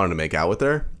was is I wanted to make out with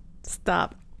her.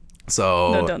 Stop.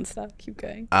 So No, don't stop. Keep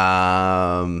going.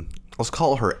 let's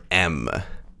call her M.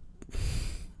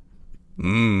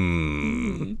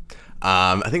 I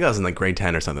think I was in like grade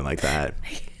 10 or something like that.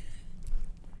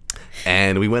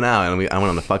 And we went out and I went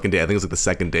on the fucking date. I think it was like the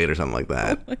second date or something like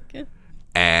that. Okay.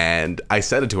 And I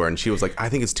said it to her and she was like, I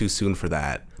think it's too soon for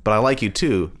that. But I like you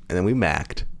too. And then we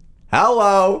macked.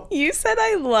 Hello. You said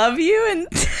I love you and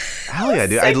Hell yeah,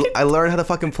 dude. I learned how to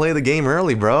fucking play the game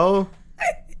early, bro.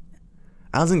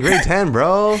 I was in grade 10,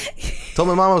 bro. Told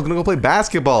my mom I was gonna go play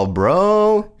basketball,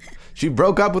 bro. She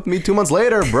broke up with me 2 months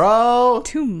later, bro.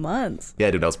 2 months.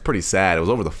 Yeah, dude, I was pretty sad. It was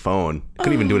over the phone.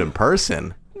 Couldn't even do it in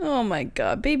person. Oh my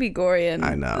god, baby Gorian.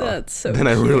 I know. That's so Then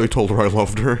cute. I really told her I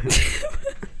loved her.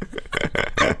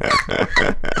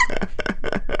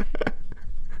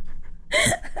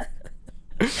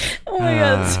 Oh my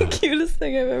god, it's the cutest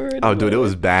thing I've ever heard. Oh, dude, it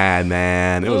was bad,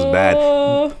 man. It was Oh. bad.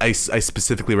 I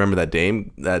specifically remember that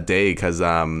day because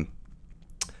that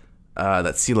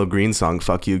CeeLo Green song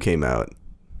 "Fuck You" came out.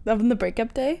 On the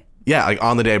breakup day? Yeah, like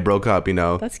on the day I broke up, you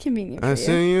know. That's convenient for I you.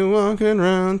 see you walking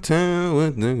around town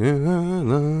with the girl I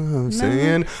love,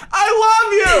 saying, "I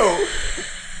love you."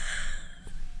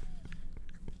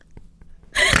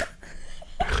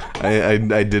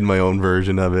 I did my own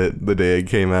version of it the day it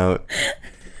came out.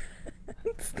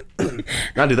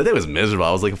 No, dude, that day was miserable.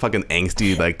 I was like a fucking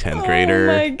angsty like 10th grader.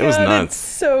 Oh my god, It was it's nuts.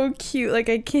 so cute. Like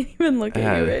I can't even look at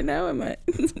you Yeah. right now. Am I?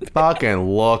 Fucking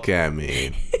look at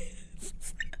me.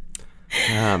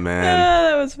 Ah, man.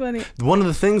 That was funny. One of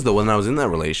the things though, when I was in that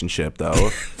relationship though,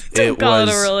 it Call was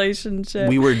it a relationship.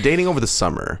 we were dating over the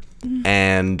summer,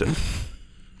 and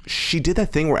she did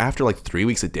that thing where after like 3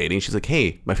 weeks of dating, she's like,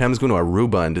 "Hey, my family's going to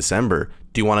Aruba in December.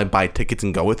 Do you want to buy tickets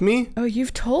and go with me?" Oh,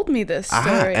 you've told me this Ah,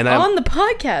 story and I'm- on the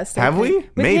podcast. I Have we? think.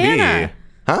 With Maybe. Hannah.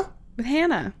 Huh? With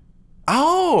Hannah.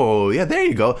 Oh, yeah, there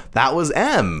you go. That was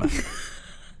M.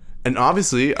 And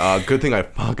obviously, good thing I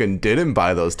fucking didn't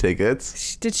buy those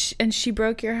tickets. And she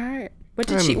broke your heart. What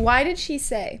did she? Why did she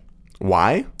say?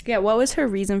 Why? Yeah, what was her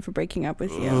reason for breaking up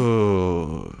with you?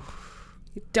 Oh,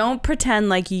 Don't pretend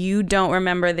like you don't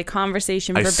remember the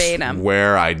conversation I verbatim.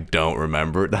 swear I don't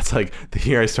remember. That's like the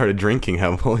year I started drinking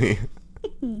heavily.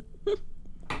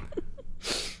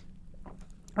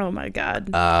 Oh my god.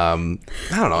 I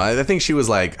don't know. I think she was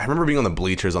like, I remember being on the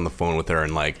bleachers on the phone with her,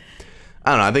 and like,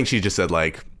 I don't know. I think she just said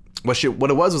like, what it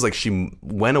was like she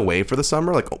went away for the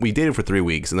summer. Like we dated for 3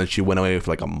 weeks, and then she went away for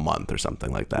like a month or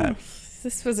something like that.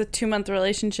 This was a 2-month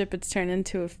relationship. It's turned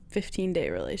into a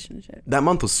 15-day relationship. That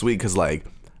month was sweet because like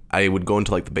I would go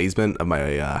into like the basement of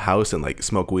my house and like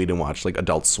smoke weed and watch like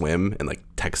Adult Swim and like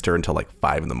text her until like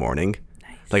 5 a.m.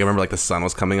 Like I remember like the sun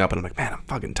was coming up and I'm like, man, I'm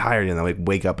fucking tired, and I like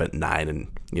wake up at 9 and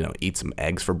eat some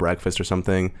eggs for breakfast or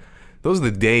something. Those are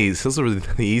the days. Those are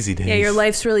the easy days. Yeah, your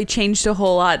life's really changed a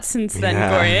whole lot since then,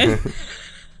 Yeah. Gorian.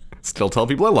 Still tell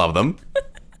people I love them.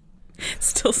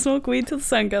 Still smoke weed till the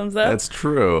sun comes up. That's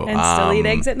true. and still eat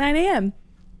eggs at 9 a.m.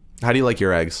 How do you like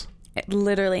your eggs?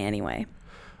 Literally anyway.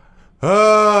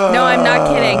 No, No, I'm not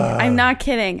kidding. I'm not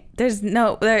kidding. There's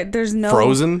no.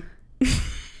 Frozen,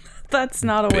 That's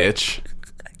not a word. bitch.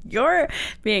 You're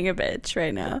being a bitch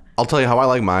right now. I'll tell you how I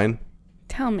like mine.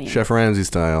 Tell me. Chef Ramsay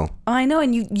style. Oh, I know,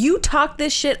 and you talk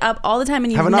this shit up all the time,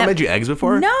 and you Have I not made you eggs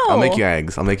before? No. I'll make you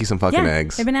eggs. I'll make you some fucking Yeah,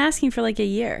 eggs. I've been asking for like a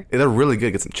year. They're really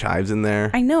good. Get some chives in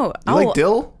there. I know. You like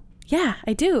dill? Yeah,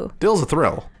 I do. Dill's a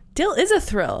thrill. Dill is a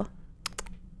thrill.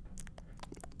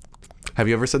 Have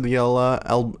you ever said the L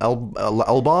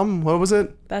bomb? What was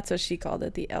it? That's what she called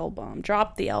it, the L bomb.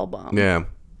 Drop the L bomb. Yeah.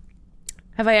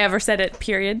 Have I ever said it?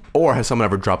 Period. Or has someone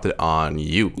ever dropped it on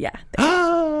you? Yeah,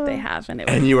 they have, and it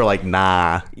was And you were like,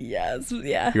 nah. yes,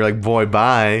 yeah. You're like, boy,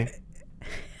 bye.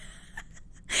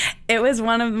 It was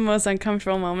one of the most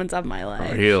uncomfortable moments of my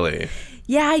life. Really?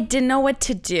 Yeah, I didn't know what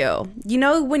to do. You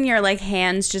know when your like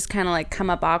hands just kind of like come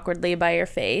up awkwardly by your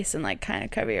face and like kind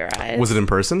of cover your eyes? Was it in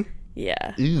person?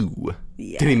 Yeah. Ooh.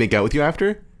 Yeah. Did he make out with you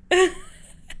after?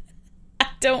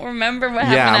 Don't remember what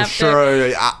happened Yeah, I'm after.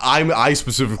 sure. I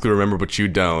specifically remember, but you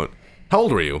don't. How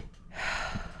old were you?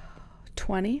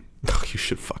 20. Oh, you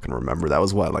should fucking remember. That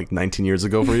was what, like 19 years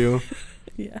ago for you?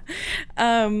 Yeah.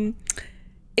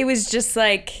 It was just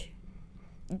like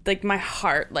my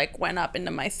heart like went up into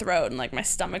my throat and like my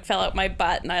stomach fell out my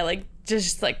butt and I like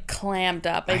just like clammed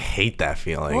up. I hate that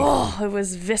feeling. Oh, it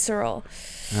was visceral.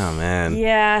 Oh, man.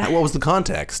 Yeah. What was the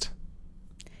context?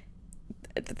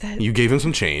 You gave him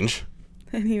some change.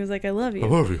 And he was like, I love you. I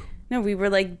love you. No, we were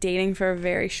like dating for a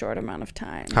very short amount of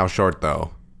time. How short,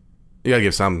 though? You gotta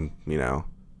give some,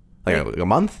 like a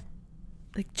month?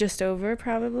 Like just over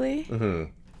probably.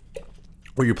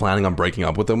 Were you planning on breaking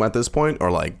up with him at this point,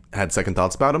 or like had second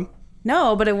thoughts about him?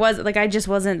 No, but it was like I just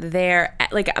wasn't there.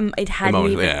 Like it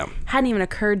hadn't even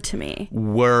occurred to me.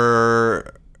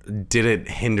 Did it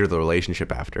hinder the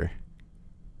relationship after?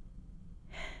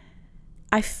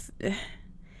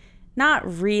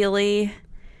 Not really.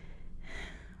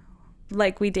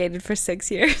 Like we dated for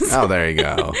 6 years. Oh, there you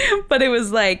go. But it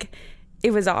was like,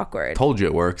 it was awkward. Told you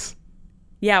it works.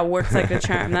 Yeah, works like a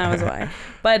charm. That was why.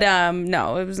 But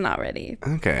no, it was not ready.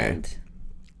 Okay.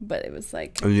 But it was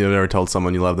like, You've never told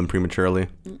someone you love them prematurely?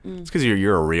 It's because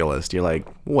you're a realist. You're like,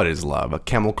 what is love? A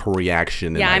chemical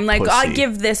reaction. yeah, I'm like, pussy. I'll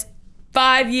give this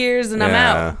 5 years and I'm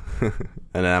out.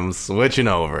 And I'm switching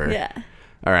over. Yeah.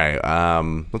 All right.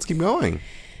 Let's keep going.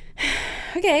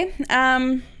 Okay.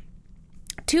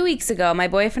 2 weeks ago, my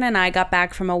boyfriend and I got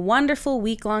back from a wonderful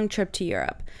week-long trip to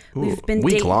Europe. We've been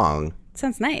week long.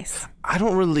 Sounds nice. I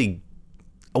don't really.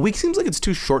 A week seems like it's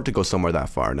too short to go somewhere that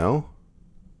far. No.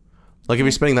 Like if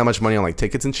you're spending that much money on like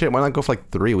tickets and shit, why not go for like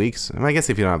 3 weeks? I mean, I guess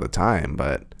if you don't have the time,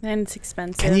 but And it's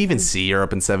expensive. can you even see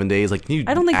Europe in 7 days? Like, can you?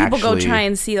 I don't think people go actually- try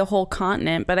and see the whole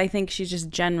continent, but I think she's just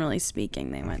generally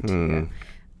speaking, they went to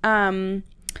Europe.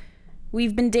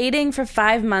 We've been dating for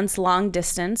 5 months long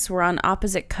distance. We're on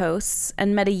opposite coasts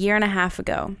and met a year and a half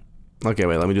ago. Okay,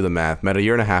 wait. Let me do the math. Met a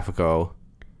year and a half ago.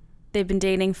 They've been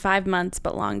dating 5 months,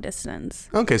 but long distance.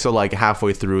 Okay, so like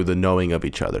halfway through the knowing of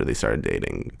each other, they started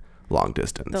dating long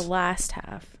distance. The last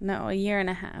half. No, a year and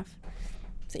a half.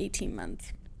 It's 18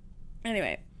 months.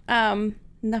 Anyway,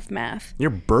 enough math.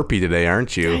 You're burpy today,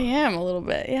 aren't I you? am a little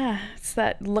bit, yeah. It's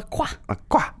that La Croix.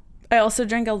 Aqua. I also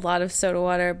drank a lot of soda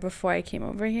water before I came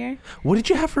over here. What did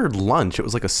you have for lunch? It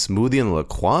was like a smoothie and La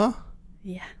Croix?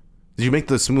 Yeah. Did you make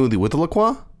the smoothie with the La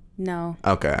Croix? No.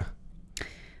 Okay.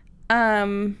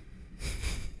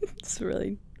 It's a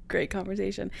really great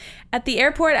conversation. At the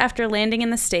airport after landing in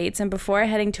the States and before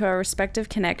heading to our respective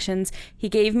connections, he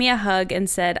gave me a hug and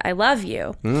said, "I love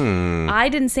you." I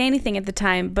didn't say anything at the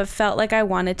time, but felt like I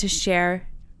wanted to share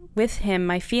with him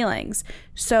my feelings.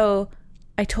 So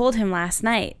I told him last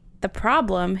night. The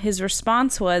problem, his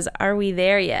response was, "Are we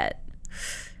there yet?"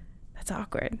 That's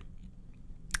awkward.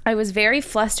 I was very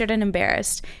flustered and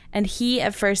embarrassed, and he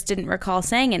at first didn't recall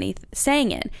saying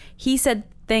it. He said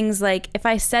things like, "If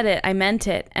I said it, I meant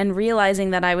it," and realizing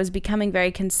that I was becoming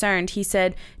very concerned, he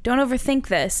said, "Don't overthink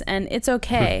this, and it's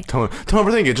okay." Don't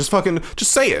overthink it.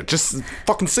 Just say it. Just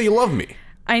fucking say you love me.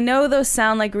 I know those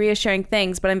sound like reassuring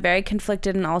things, but I'm very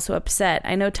conflicted and also upset.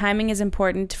 I know timing is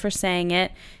important for saying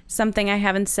it, something I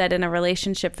haven't said in a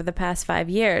relationship for the past 5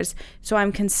 years, so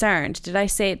I'm concerned. Did I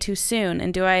say it too soon,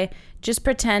 and do I just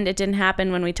pretend it didn't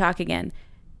happen when we talk again?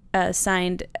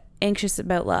 Signed, Anxious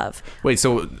About Love. Wait,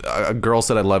 so a girl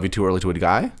said I love you too early to a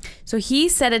guy? So he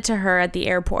said it to her at the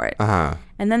airport. Uh-huh.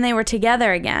 And then they were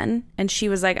together again, and she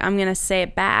was like, "I'm going to say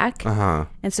it back." Uh-huh.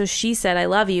 And so she said, "I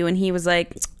love you," and he was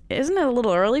like, "Isn't it a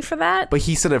little early for that?" But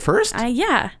he said it first?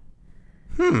 Yeah.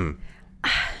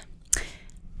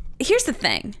 Here's the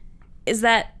thing, is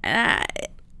that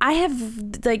I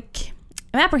have, like,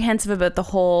 I'm apprehensive about the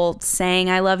whole saying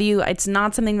I love you. It's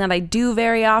not something that I do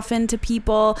very often to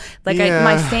people. Like, Yeah.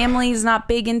 my family's not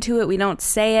big into it. We don't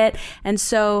say it. And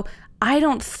so I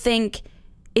don't think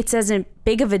it's as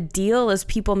big of a deal as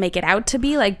people make it out to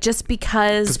be. Like, just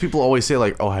because... Because people always say,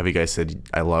 like, oh, have you guys said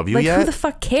I love you Like, yet? who the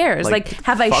fuck cares? Like,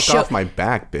 have I fuck shown... off my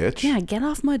back, bitch. Yeah, get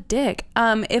off my dick.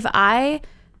 If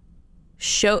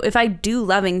I do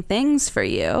loving things for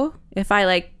you, if I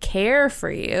like care for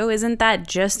you, isn't that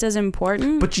just as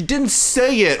important? But you didn't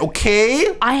say it,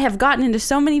 okay? I have gotten into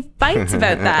so many fights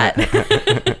about that.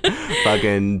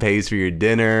 Fucking pays for your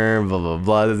dinner, blah, blah,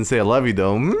 blah. Doesn't say I love you,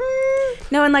 though.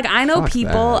 No, and like I know Fuck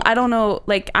people, that. I don't know,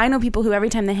 like I know people who every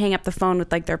time they hang up the phone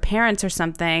with like their parents or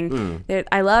something, they're,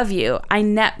 "I love you."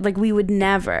 Like we would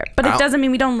never. But it doesn't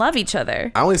mean we don't love each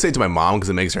other. I only say it to my mom because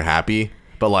it makes her happy.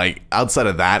 But like outside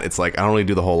of that, it's like I don't really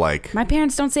do the whole like. My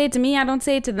parents don't say it to me, I don't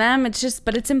say it to them. It's just,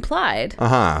 but it's implied.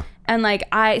 Uh-huh. And like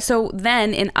so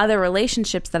then in other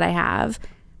relationships that I have,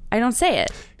 I don't say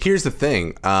it. Here's the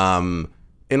thing.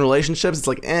 In relationships, it's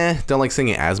like, don't like saying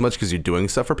it as much because you're doing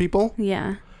stuff for people.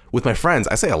 Yeah. With my friends,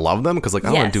 I say I love them because like I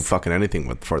don't want Yes. to do fucking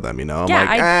anything for them, you know? I'm Yeah,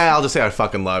 like, I- I'll just say I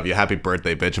fucking love you. Happy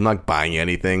birthday, bitch. I'm not buying you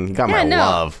anything. You got my Yeah, no.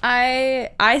 love.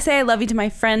 I say I love you to my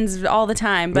friends all the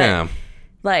time, but Yeah.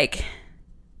 like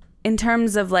in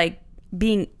terms of like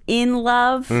being in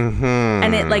love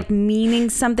and it like meaning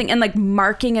something and like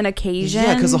marking an occasion.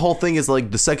 Yeah, because the whole thing is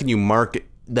like the second you mark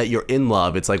that you're in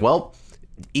love, it's like, well,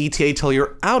 ETA till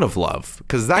you're out of love,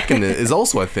 because that is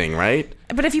also a thing, right?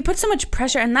 But if you put so much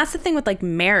pressure, and that's the thing with like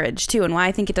marriage too, and why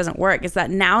I think it doesn't work, is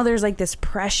that now there's like this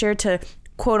pressure to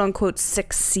quote unquote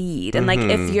succeed, and like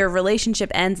if your relationship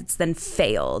ends, it's then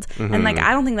failed. And like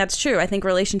I don't think that's true. I think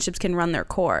relationships can run their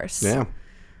course. Yeah.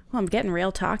 Well, I'm getting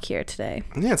real talk here today.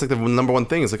 Yeah, it's like the number one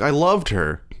thing. It's like, I loved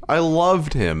her. I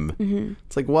loved him.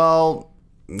 It's like, well,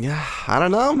 yeah, I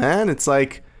don't know, man. It's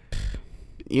like,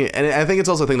 yeah, and I think it's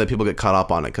also a thing that people get caught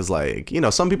up on it because, like, you know,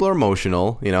 some people are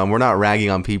emotional, you know, and we're not ragging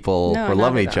on people No, for not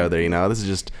loving at each all. other, you know. This is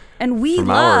just And we from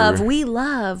love our- we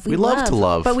love We love to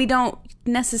love. but we don't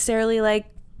necessarily like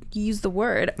use the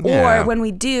word, Yeah. or when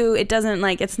we do, it doesn't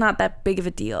like it's not that big of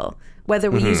a deal whether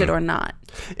we use it or not.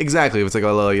 Exactly. If it's like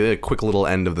a quick little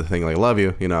end of the thing, like love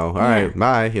you, all right,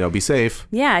 bye, be safe.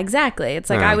 Yeah, exactly. It's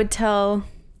like Yeah. I would tell,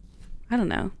 I don't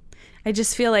know. I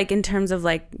just feel like in terms of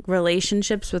like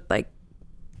relationships with like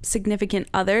significant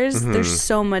others, there's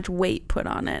so much weight put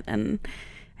on it, and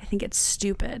I think it's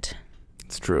stupid.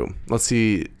 It's true. Let's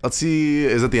see.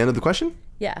 Is that the end of the question?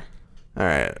 Yeah. All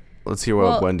right. Let's hear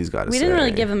what Wendy's got to say. We didn't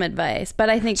really give him advice, but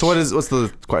I think So what's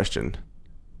the question?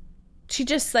 she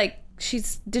just like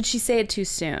did she say it too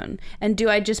soon? And do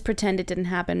I just pretend it didn't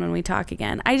happen when we talk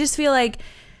again? I just feel like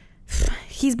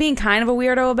he's being kind of a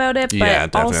weirdo about it, but Yeah,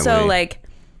 also definitely. like,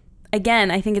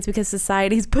 again, I think it's because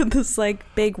society's put this like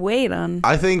big weight on.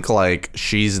 I think like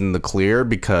she's in the clear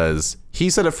because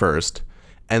he said it first,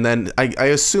 and then I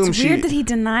assume It's weird that he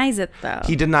denies it though.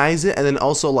 he denies it, and then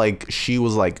also like she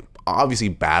was like obviously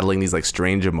battling these like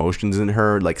strange emotions in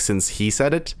her like since he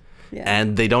said it. Yeah.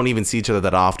 And they don't even see each other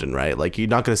that often, right? Like you're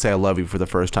not going to say I love you for the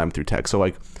first time through text. So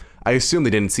like I assume they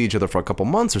didn't see each other for a couple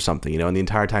months or something, and the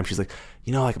entire time she's like,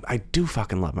 like I do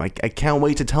fucking love him. I can't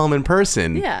wait to tell him in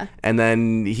person. Yeah. And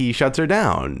then he shuts her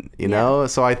down, know?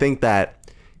 So I think that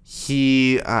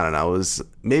I don't know,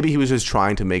 maybe he was just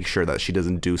trying to make sure that she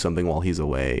doesn't do something while he's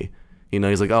away.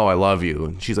 He's like, oh, I love you.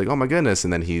 And she's like, oh my goodness.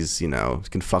 And then he's,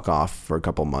 can fuck off for a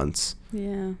couple months.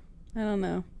 Yeah. I don't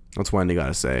know. What's Wendy got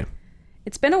to say?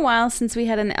 It's been a while since we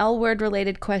had an L-word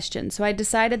related question, so I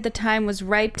decided the time was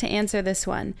ripe to answer this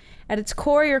one. At its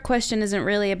core, your question isn't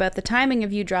really about the timing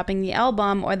of you dropping the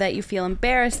L-bomb or that you feel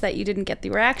embarrassed that you didn't get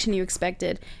the reaction you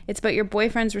expected. It's about your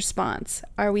boyfriend's response.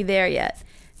 Are we there yet?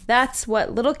 That's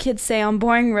what little kids say on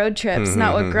boring road trips,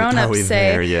 not what Are we grown-ups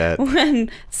there say yet? when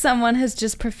someone has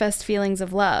just professed feelings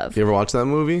of love. You ever watch that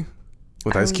movie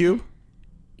with Ice Cube?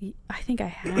 I think I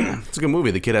have. It's a good movie.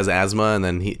 The kid has asthma, and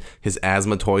then his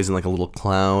asthma toy's in like a little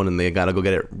clown, and they gotta go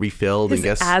get it refilled. His and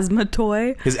guess asthma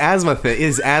toy? his asthma thing.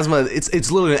 His asthma. It's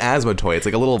literally an asthma toy. It's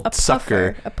like a little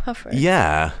sucker. A puffer.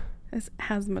 Yeah. His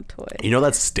asthma toy.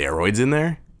 That's steroids in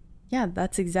there. Yeah,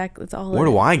 that's all Where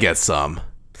do I get some?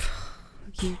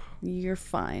 You're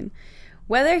fine.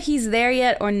 Whether he's there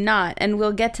yet or not, and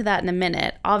we'll get to that in a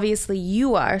minute, obviously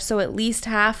you are, so at least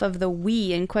half of the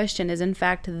we in question is in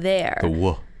fact there.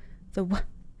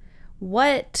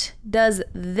 What does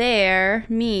there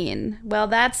mean? Well,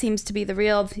 that seems to be the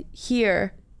real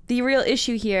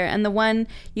issue here, and the one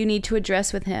you need to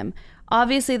address with him.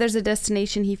 Obviously, there's a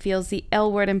destination he feels the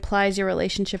L word implies your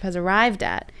relationship has arrived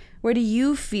at. Where do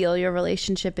you feel your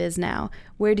relationship is now?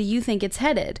 Where do you think it's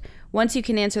headed? Once you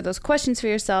can answer those questions for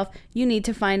yourself, you need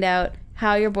to find out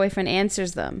how your boyfriend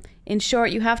answers them. In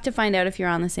short, you have to find out if you're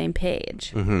on the same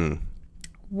page. Mm-hmm.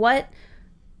 What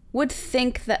would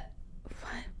think that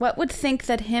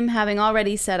him having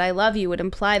already said I love you would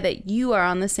imply that you are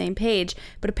on the same page,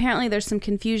 but apparently there's some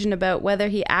confusion about whether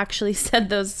he actually said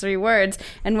those 3 words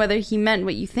and whether he meant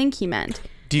what you think he meant.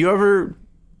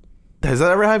 Has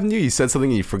that ever happened to you? You said something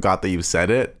and you forgot that you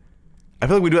said it? I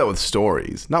feel like we do that with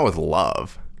stories, not with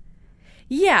love.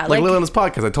 Yeah. Like Lily on this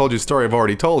podcast, I told you a story I've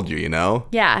already told you,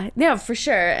 Yeah, no, for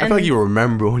sure. I feel like you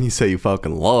remember when you say you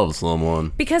fucking love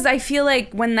someone. Because I feel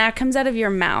like when that comes out of your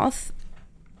mouth,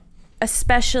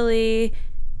 especially,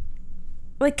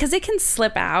 like, because it can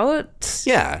slip out.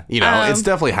 Yeah, it's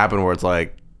definitely happened where it's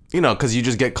like, because you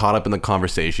just get caught up in the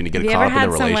conversation, you get Have you caught ever up in had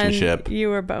the someone relationship. you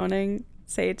were boning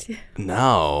say it to you?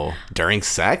 No. During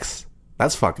sex?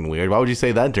 That's fucking weird. Why would you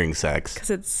say that during sex? Because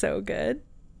it's so good.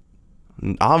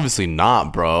 Obviously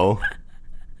not, bro.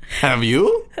 Have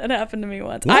you? That happened to me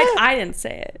once. What? I didn't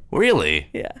say it. Really?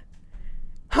 Yeah.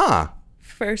 Huh.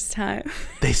 First time.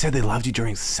 They said they loved you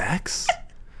during sex?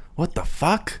 What the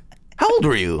fuck? How old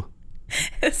were you?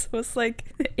 This was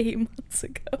like 8 months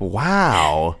ago.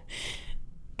 Wow.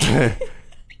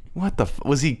 What the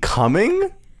was he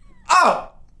coming? Oh!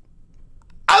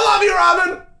 I love you,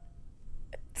 Robin!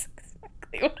 That's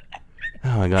exactly what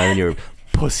Oh my god, and your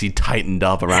pussy tightened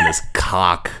up around his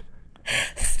cock.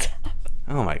 Stop.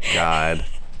 Oh my god.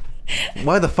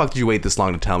 Why the fuck did you wait this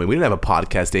long to tell me? We didn't have a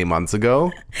podcast 8 months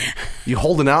ago. You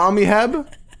holding out on me, Heb?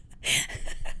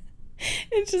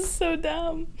 It's just so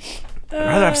dumb. I'd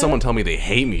rather have someone tell me they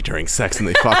hate me during sex than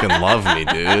they fucking love me,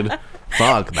 dude.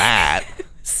 Fuck that.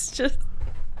 It's just...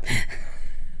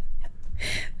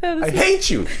 I hate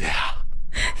you. Yeah.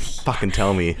 Fucking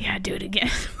tell me. Yeah, do it again.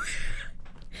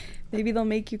 Maybe they'll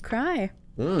make you cry.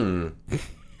 Hello.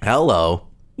 All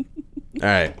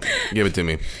right. Give it to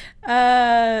me.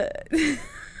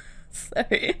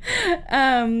 Sorry.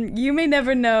 You may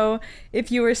never know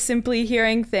if you were simply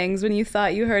hearing things when you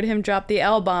thought you heard him drop the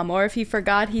L-bomb, or if he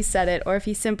forgot he said it, or if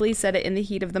he simply said it in the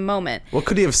heat of the moment. What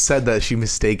could he have said that she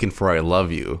mistaken for I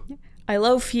love you? I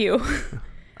loaf you.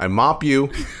 I mop you.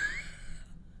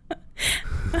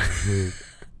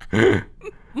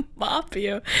 Mop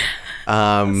you.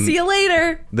 Um, See you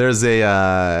later. There's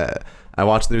I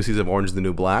watched the new season of Orange is the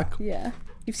New Black. Yeah.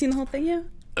 You've seen the whole thing, yeah?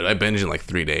 I binged in like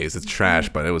 3 days. It's trash,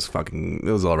 but it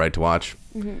was all right to watch.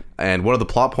 And one of the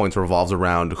plot points revolves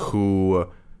around who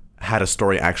had a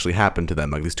story actually happen to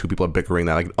them. Like these two people are bickering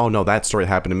that, like, oh no, that story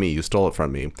happened to me. You stole it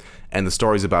from me. And the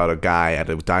story's about a guy at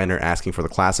a diner asking for the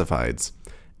classifieds.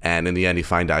 And in the end, he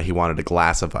find out he wanted a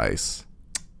glass of ice.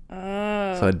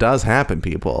 Oh. So it does happen,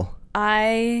 people.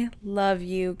 I love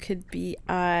you could be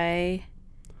I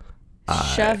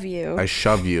shove you. I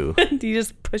shove you. He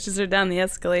just pushes her down the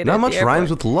escalator. Not at the much airport. rhymes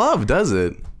with love, does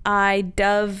it? I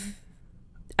dove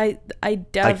I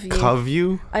you. cove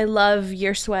you. I love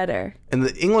your sweater. And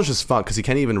the English is fun because you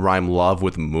can't even rhyme love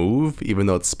with move, even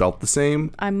though it's spelt the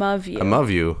same. I love you. I love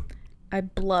you. I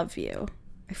blove you.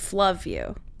 I flove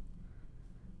you.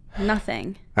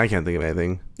 Nothing. I can't think of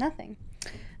anything. Nothing.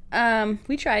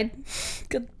 We tried.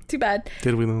 Good. Too bad.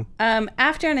 Did we though?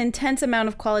 After an intense amount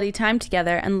of quality time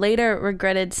together, and later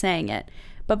regretted saying it.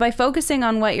 But by focusing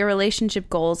on what your relationship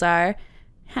goals are,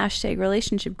 hashtag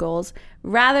relationship goals,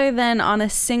 rather than on a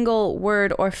single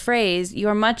word or phrase, you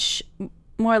are much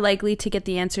more likely to get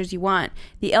the answers you want.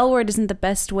 The L word isn't the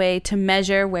best way to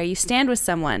measure where you stand with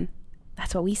someone.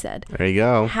 That's what we said. There you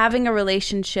go. Having a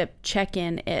relationship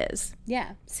check-in is.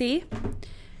 Yeah. See?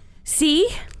 See?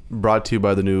 Brought to you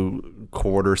by the new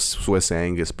quarter Swiss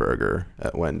Angus burger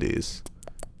at Wendy's.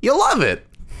 You'll love it.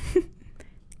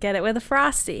 Get it with a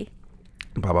Frosty.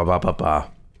 Ba ba ba ba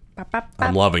ba. Bop, bop,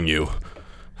 I'm bop. loving you.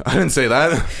 I didn't say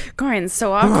that. Corin's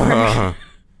so awkward.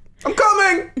 I'm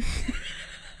coming.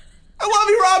 I love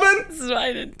you, Robin. This is why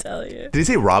I didn't tell you. Did he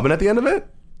say Robin at the end of it?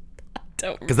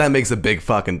 Don't. Because that makes a big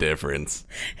fucking difference.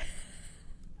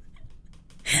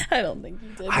 I don't think you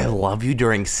did. I love you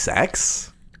during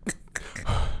sex?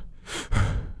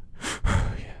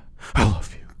 I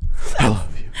love you. I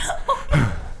love you.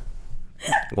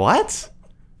 What?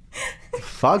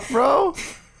 Fuck, bro?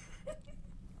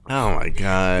 Oh my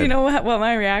god. You know what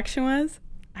my reaction was?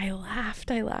 I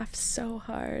laughed so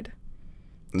hard.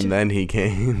 And then he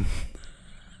came.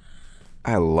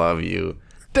 I love you.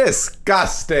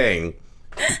 Disgusting.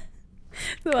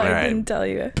 So I right. didn't tell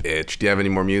you. Bitch. Do you have any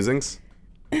more musings?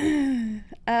 I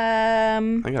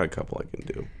I got a couple I can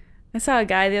do. saw a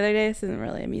guy the other day. This isn't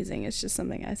really amusing. It's just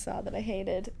something I saw that I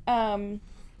hated. I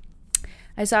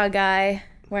saw a guy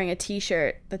wearing a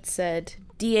T-shirt that said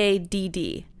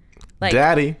DADD, like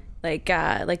Daddy. like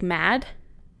mad.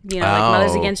 You know, like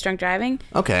Mothers Oh. Against Drunk Driving.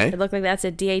 Okay. It looked like that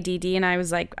said DADD, and I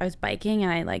was biking,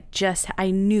 and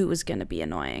I knew it was gonna be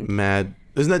annoying. Mad.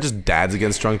 Isn't that just dads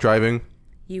against drunk driving?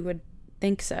 You would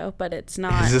think so, but it's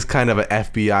not. Is this kind of an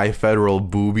FBI federal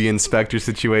booby inspector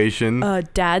situation?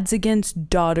 Dads against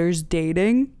daughters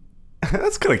dating?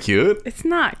 That's kind of cute. It's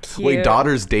not cute. Wait,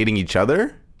 daughters dating each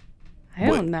other? I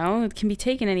don't know. It can be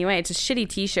taken anyway. It's a shitty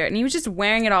T-shirt, and he was just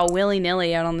wearing it all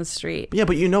willy-nilly out on the street. Yeah,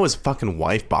 but you know his fucking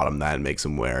wife bought him that and makes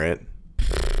him wear it.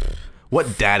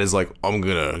 What dad is like, I'm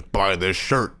gonna buy this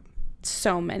shirt?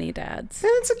 So many dads.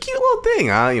 And it's a cute little thing,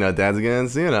 huh? You know, dads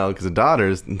against, because the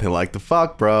daughters, they like to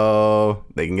fuck, bro.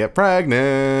 They can get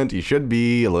pregnant. You should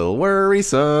be a little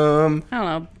worrisome. I don't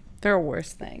know. There are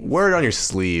worse things. Wear it on your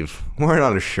sleeve. Wear it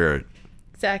on a shirt.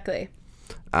 Exactly.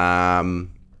 What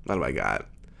do I got?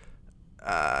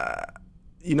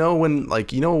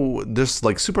 There's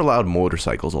like super loud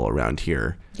motorcycles all around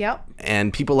here. Yep.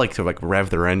 And people like to like rev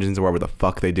their engines or whatever the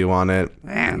fuck they do on it.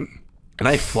 And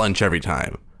I flinch every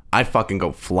time. I fucking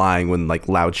go flying when like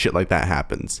loud shit like that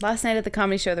happens. Last night at the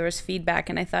comedy show, there was feedback,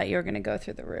 and I thought you were going to go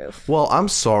through the roof. Well, I'm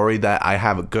sorry that I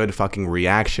have good fucking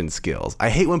reaction skills. I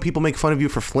hate when people make fun of you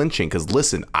for flinching, because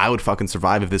listen, I would fucking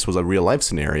survive if this was a real life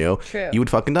scenario. True. You would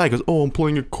fucking die because, oh, I'm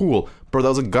playing it cool. Bro, that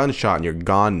was a gunshot and you're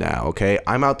gone now, okay?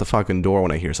 I'm out the fucking door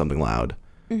when I hear something loud.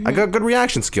 Mm-hmm. I got good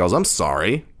reaction skills. I'm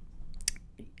sorry.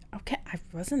 Okay, I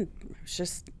was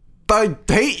just... I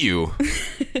hate you.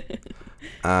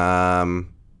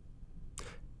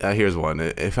 Here's one.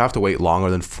 If I have to wait longer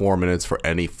than 4 minutes for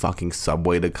any fucking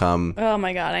subway to come, Oh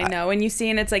my god, I know. When you see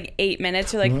and it's like 8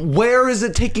 minutes, you're like, where is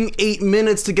it taking 8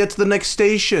 minutes to get to the next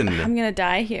station? I'm going to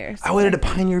die here. I waited at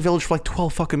Pioneer Village for like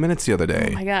 12 fucking minutes the other day.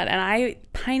 Oh my god, and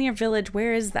Pioneer Village,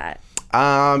 where is that?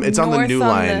 It's on the North new on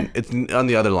line. It's on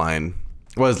the other line.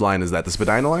 What line is that? The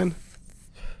Spadina line?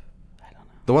 I don't know.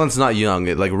 The one that's not young.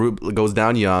 It like goes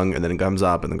down young and then it comes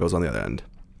up and then goes on the other end.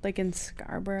 Like in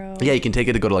Scarborough. Yeah, you can take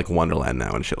it to go to like Wonderland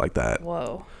now and shit like that.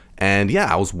 Whoa. And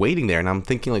yeah, I was waiting there and I'm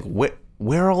thinking like,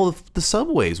 where are all the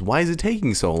subways? Why is it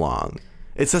taking so long?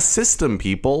 It's a system,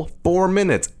 people. 4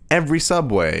 minutes every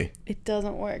subway. It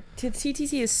doesn't work.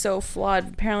 TTC is so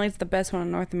flawed. Apparently, it's the best one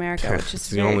in North America, which is It's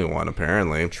the only one,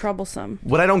 apparently. troublesome.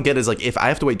 What I don't get is like, if I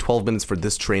have to wait 12 minutes for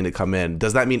this train to come in,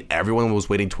 does that mean everyone was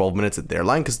waiting 12 minutes at their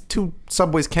line? Because two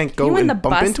subways can't go and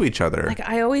bump into each other. Like,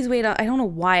 I always wait. I don't know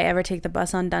why I ever take the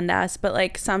bus on Dundas, but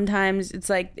like sometimes it's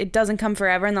like it doesn't come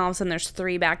forever, and then all of a sudden there's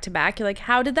 3 back to back. You're like,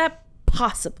 how did that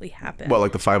possibly happen? What,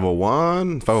 like the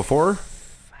 501, 504?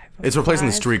 It's replacing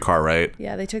the streetcar, right?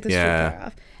 Yeah, they took the streetcar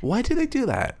off. Why did they do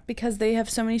that? Because they have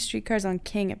so many streetcars on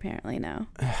King apparently now.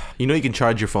 You know you can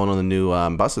charge your phone on the new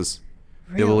buses.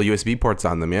 They have little USB ports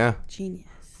on them, yeah. Genius.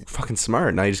 Fucking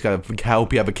smart. Now you just gotta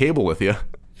hope you have a cable with you.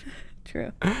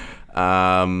 True.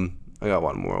 I got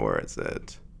one more. Where is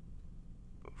it?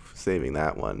 Saving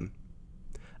that one.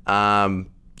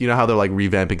 You know how they're like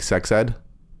revamping sex ed?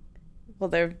 Well,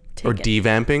 they're Or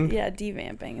devamping? Yeah,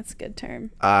 devamping. It's a good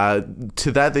term.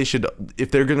 To that, they should,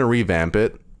 if they're gonna revamp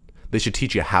it, they should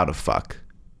teach you how to fuck.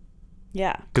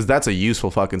 Yeah. Because that's a useful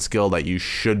fucking skill that you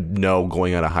should know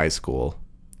going out of high school.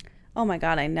 Oh my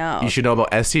God, I know. You should know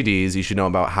about STDs. You should know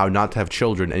about how not to have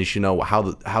children, and you should know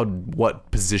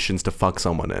what positions to fuck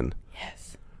someone in.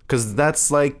 Yes. Because that's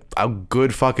like a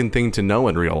good fucking thing to know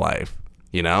in real life.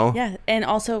 You know? Yeah, and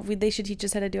also they should teach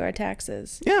us how to do our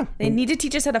taxes. Yeah. They need to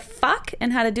teach us how to fuck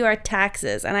and how to do our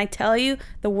taxes. And I tell you,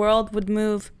 the world would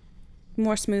move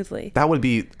more smoothly. That would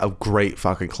be a great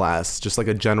fucking class. Just like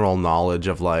a general knowledge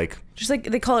of like... Just like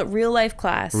they call it real life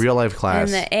class. Real life class.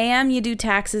 And in the AM, you do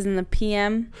taxes, and the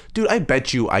PM... Dude, I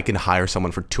bet you I can hire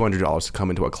someone for $200 to come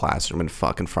into a classroom and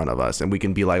fuck in front of us. And we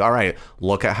can be like, all right,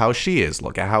 look at how she is.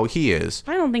 Look at how he is.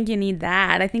 I don't think you need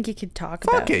that. I think you could talk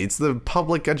about... Fuck it. It's the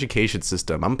public education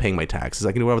system. I'm paying my taxes.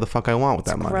 I can do whatever the fuck I want with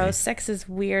that money. Gross. Sex is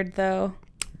weird, though.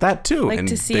 That too. Like and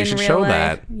to see they in should real show life.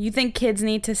 that. You think kids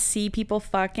need to see people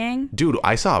fucking? Dude,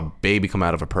 I saw a baby come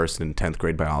out of a person in 10th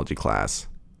grade biology class.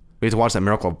 We had to watch that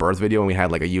Miracle of Birth video, and we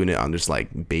had like a unit on just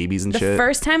like babies and The shit.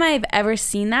 first time I've ever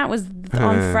seen that was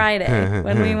on Friday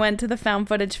when we went to the Found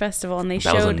Footage Festival, and they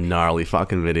that was a showed... gnarly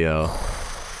fucking video.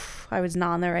 I was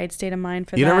not in the right state of mind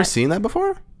for You that. never seen that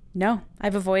before? No,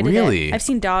 I've avoided Really? it. I've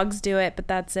seen dogs do it, but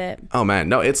that's it. Oh man,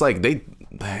 no, it's like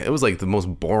it was like the most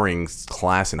boring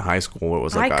class in high school where it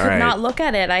was like, I all could right. not look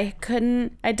at it. I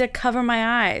had to cover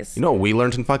my eyes. You know what we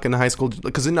learned in fucking high school?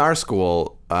 Because in our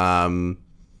school,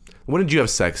 when did you have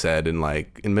sex ed? In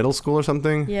middle school or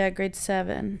something? Yeah, grade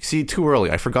 7. See, too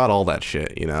early. I forgot all that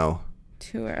shit, you know?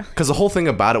 Too early. Because the whole thing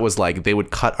about it was like they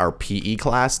would cut our PE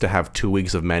class to have 2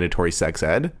 weeks of mandatory sex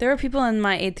ed. There were people in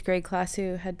my 8th grade class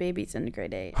who had babies in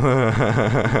grade 8.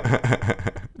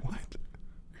 What?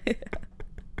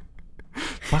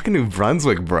 Fucking New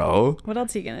Brunswick, bro. What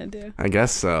else are you going to do? I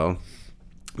guess so.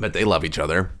 But they love each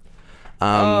other.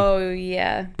 Oh,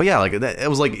 yeah. But yeah, like it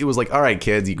was like, all right,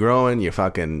 kids, you growing, you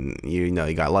fucking, you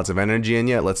got lots of energy in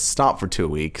you. Let's stop for 2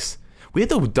 weeks. We had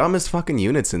the dumbest fucking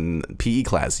units in PE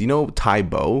class. You know, Tai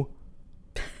Bo,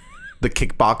 the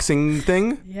kickboxing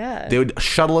thing. Yeah. They would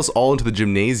shuttle us all into the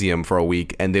gymnasium for a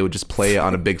week, and they would just play it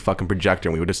on a big fucking projector,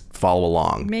 and we would just follow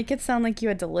along. Make it sound like you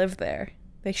had to live there.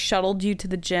 They shuttled you to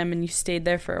the gym, and you stayed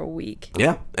there for a week.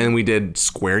 Yeah, and we did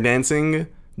square dancing.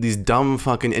 These dumb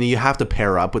fucking, and you have to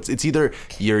pair up. It's either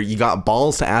you got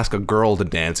balls to ask a girl to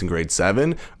dance in grade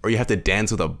 7, or you have to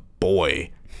dance with a boy.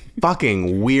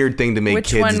 Fucking weird thing to make Which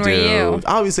kids one do. were you?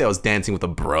 Obviously, I was dancing with a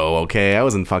bro. Okay, I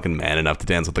wasn't fucking man enough to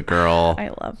dance with a girl. I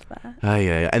love that.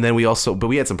 Yeah. And then we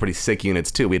had some pretty sick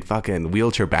units too. We had fucking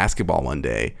wheelchair basketball one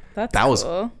day. That's that was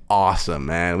cool. awesome,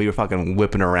 man. We were fucking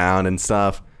whipping around and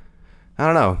stuff. I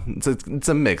don't know. It's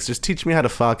a mix. Just teach me how to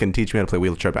fuck and teach me how to play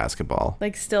wheelchair basketball.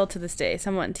 Like, still to this day,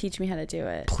 someone teach me how to do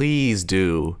it. Please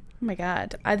do. Oh my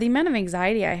God. The amount of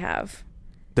anxiety I have.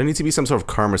 There needs to be some sort of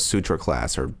Karma Sutra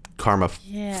class or Karma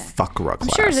Fuckra class. I'm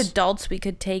sure as adults we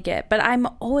could take it, but I'm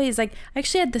always like, I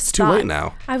actually had this too thought. late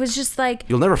now. I was just like,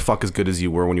 You'll never fuck as good as you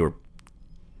were when you were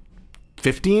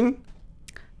 15?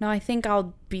 no, I think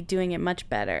I'll be doing it much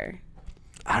better.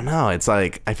 I don't know. It's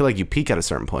like, I feel like you peak at a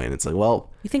certain point. It's like, well,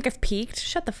 You think I've peaked?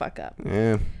 Shut the fuck up.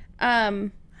 yeah.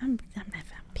 I'm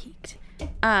peaked.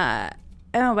 Oh,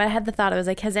 but I had the thought. I was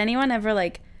like, has anyone ever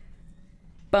like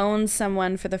boned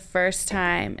someone for the first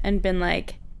time and been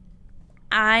like,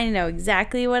 I know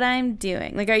exactly what I'm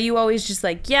doing? Like, are you always just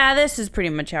like, yeah, this is pretty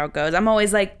much how it goes? I'm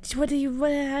always like, what?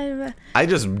 I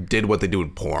just did what they do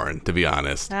in porn, to be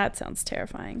honest. That sounds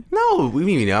terrifying. No, we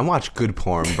mean I watch good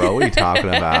porn, bro. What are you talking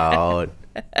about?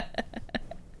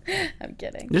 I'm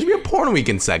kidding. There should be a porn week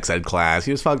in sex ed class.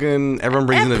 You just fucking everyone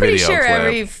brings in a I'm pretty video sure clip.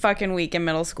 every fucking week in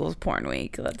middle school is porn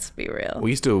week. Let's be real. We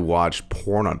used to watch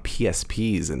porn on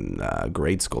PSPs in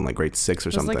grade school, in like grade 6 or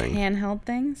Those something. like handheld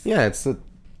things. Yeah, it's a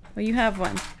Well, you have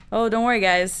one. Oh, don't worry,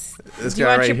 guys. This Do you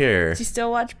guy watch right here. Do you still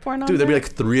watch porn on dude. There'd be there?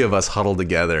 like 3 of us huddled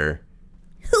together.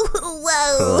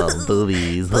 Whoa.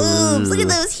 Boobies. Boobs. Look at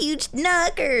those huge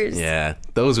knockers. Yeah,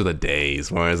 those were the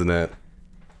days, wasn't it?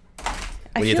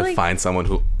 I When you feel had to like, find someone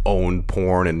who owned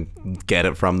porn and get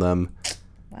it from them.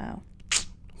 Wow.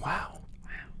 Wow.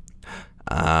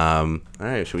 All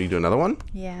right, should we do another one?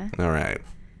 Yeah. All right.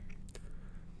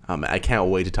 I can't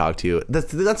wait to talk to you.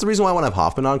 That's the reason why I want to have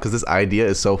Hoffman on, because this idea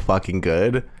is so fucking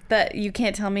good. That you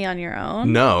can't tell me on your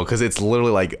own? No, because it's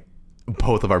literally like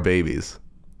both of our babies.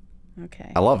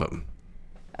 Okay. I love him.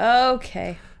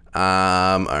 Okay. All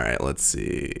right, let's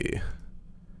see.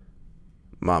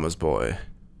 Mama's boy.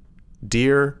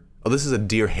 Dear. Oh, this is a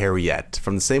Dear Harriet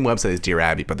from the same website as Dear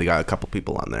Abby, but they got a couple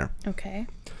people on there. Okay.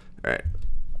 All right.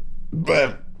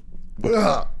 But.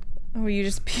 Oh, you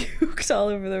just puked all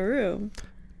over the room.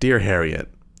 Dear Harriet,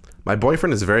 my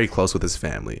boyfriend is very close with his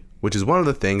family, which is one of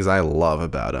the things I love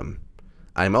about him.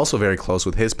 I am also very close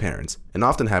with his parents and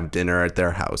often have dinner at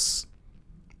their house.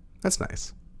 That's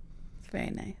nice. Very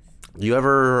nice. You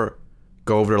ever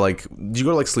go over to like, did you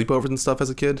go to like sleepovers and stuff as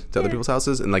a kid to other people's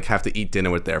houses and like have to eat dinner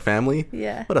with their family?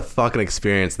 Yeah. What a fucking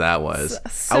experience that was.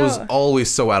 So- I was always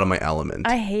so out of my element.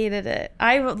 I hated it.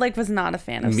 I like was not a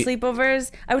fan of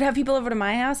sleepovers. I would have people over to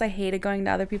my house. I hated going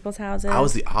to other people's houses. I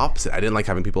was the opposite. I didn't like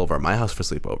having people over at my house for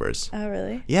sleepovers. Oh,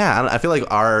 really? Yeah, I feel like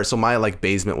my like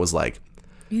basement was like,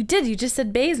 You did. You just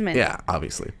said basement. yeah,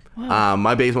 obviously.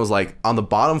 My basement was like on the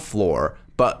bottom floor,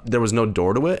 but there was no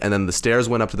door to it, and then the stairs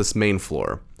went up to this main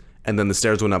floor, and then the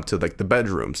stairs went up to like the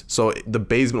bedrooms. So the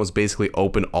basement was basically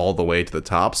open all the way to the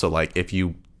top. So like if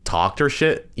you talked or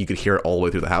shit, you could hear it all the way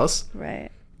through the house. Right.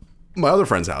 My other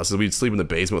friends' houses, we'd sleep in the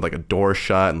basement with like a door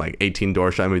shut and like 18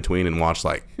 doors shut in between, and watch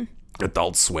like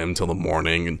Adult Swim till the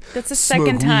morning. And That's the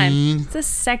second time. It's the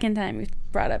second time you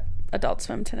brought up Adult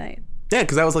Swim tonight. yeah,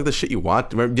 because that was like the shit you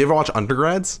watched. Do you ever watch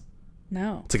Undergrads?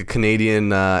 No. It's like a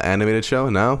Canadian animated show.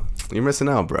 No, you're missing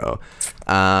out, bro.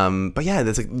 But yeah,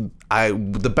 that's like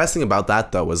the best thing about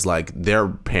that though was like their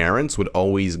parents would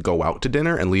always go out to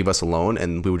dinner and leave us alone,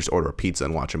 and we would just order a pizza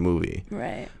and watch a movie.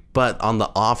 Right. But on the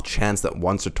off chance that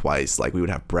once or twice, like we would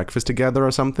have breakfast together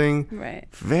or something. Right.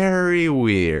 Very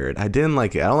weird. I didn't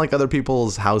like it. I don't like other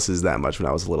people's houses that much when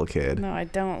I was a little kid. No, I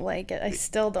don't like it. I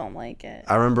still don't like it.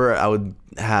 I remember I would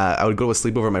go to a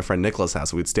sleepover at my friend Nicholas'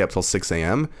 house. We'd stay up till 6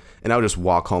 a.m. and I would just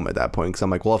walk home at that point because I'm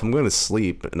like, well, if I'm going to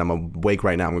sleep and I'm awake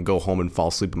right now, I'm going to go home and fall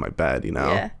asleep in my bed, you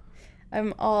know? Yeah.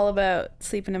 I'm all about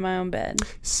sleeping in my own bed.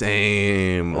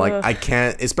 Same. Like Ugh. I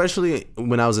can't, especially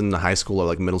when I was in high school or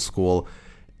like middle school,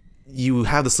 you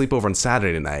have the sleepover on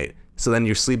Saturday night. So then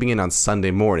you're sleeping in on Sunday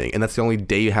morning, and that's the only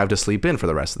day you have to sleep in for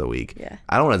the rest of the week. Yeah.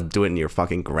 I don't want to do it in your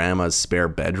fucking grandma's spare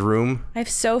bedroom. I have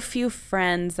so few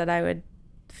friends that I would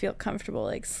feel comfortable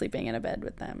like sleeping in a bed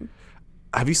with them.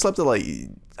 Have you slept at like,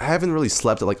 I haven't really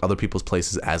slept at like other people's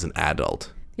places as an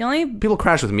adult. The only People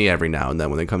crash with me every now and then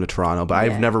when they come to Toronto, but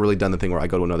Yeah. I've never really done the thing where I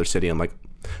go to another city and I'm like,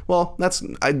 well, that's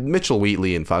Mitchell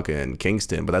Wheatley in fucking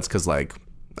Kingston, but that's because like,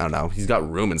 I don't know, he's got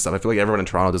room and stuff. I feel like everyone in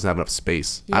Toronto doesn't have enough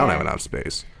space. I don't Yeah. have enough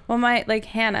space. well, my like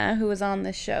Hannah, who was on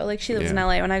this show, like she lives in Yeah.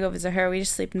 LA. When I go visit her, we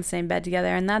just sleep in the same bed together,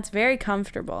 and that's very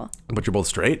comfortable. But you're both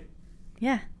straight?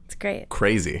 Yeah, it's great.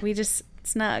 Crazy. We just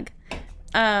snug.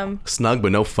 Snug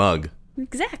but no fug.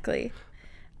 Exactly.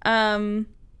 And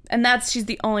she's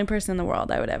the only person in the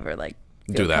world I would ever like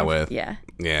feel Do that with. Yeah.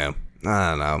 Yeah. I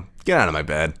don't know. Get out of my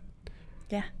bed.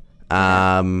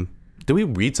 Yeah. Did we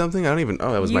read something? I don't even.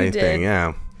 Oh, that was You my did. thing.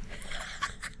 Yeah.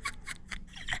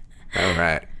 All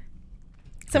right.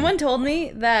 Someone told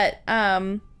me that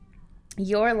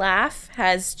your laugh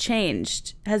has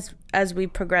changed as we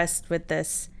progressed with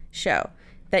this show.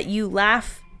 That you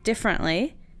laugh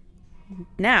differently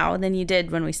now than you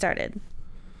did when we started.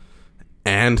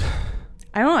 And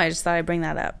I don't know. I just thought I'd bring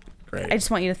that up. Great. I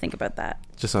just want you to think about that.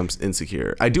 just I'm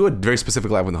insecure. I do a very specific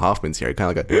laugh when the Hoffman's here.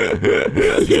 Kind of like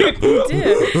a. You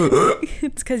do.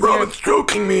 It's because It's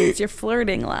stroking me. it's your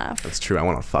flirting laugh. That's true. I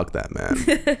want to fuck that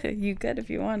man. You could if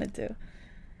you wanted to.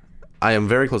 I am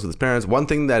very close with his parents. One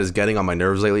thing that is getting on my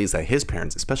nerves lately is that his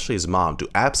parents, especially his mom, do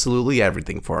absolutely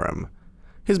everything for him.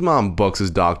 His mom books his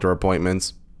doctor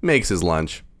appointments, makes his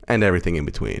lunch, and everything in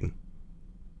between.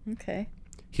 Okay.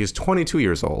 He is 22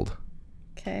 years old.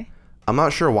 Okay. I'm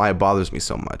not sure why it bothers me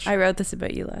so much. I wrote this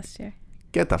about you last year.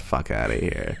 Get the fuck out of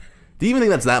here. Do you even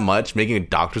think that's that much, making a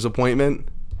doctor's appointment?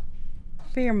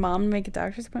 For your mom to make a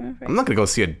doctor's appointment for you? I'm not going to go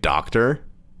see a doctor.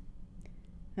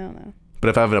 I don't know. But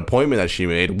if I have an appointment that she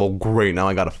made, well, great. Now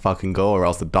I gotta fucking go, or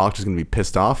else the doctor's gonna be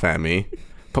pissed off at me.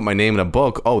 Put my name in a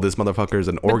book. Oh, this motherfucker's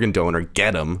an organ donor.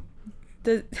 Get him.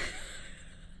 The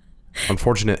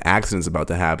Unfortunate accident's about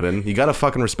to happen. You gotta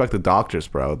fucking respect the doctors,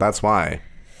 bro. That's why.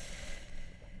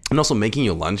 And also making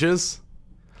you lunches.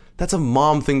 That's a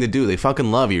mom thing to do. They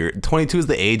fucking love you. 22 is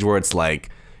the age where it's like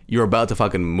you're about to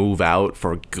fucking move out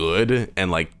for good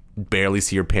and like barely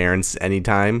see your parents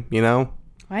anytime, you know?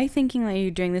 Why are you thinking that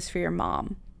you're doing this for your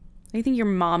mom? Why do you think your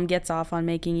mom gets off on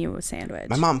making you a sandwich?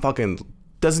 My mom fucking...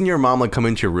 Doesn't your mom like come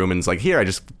into your room and it's like, here, I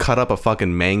just cut up a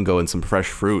fucking mango and some fresh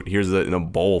fruit. Here's it in a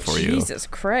bowl for you. Jesus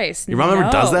Christ. Your mom ever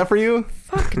does that for you?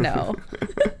 Fuck no.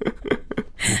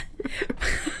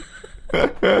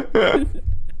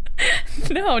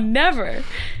 No, never.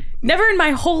 Never in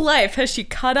my whole life has she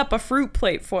cut up a fruit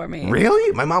plate for me.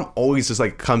 Really? My mom always just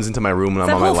like comes into my room when I'm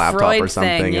that on my whole laptop Freud or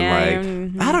something thing, yeah,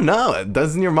 and like, I don't know.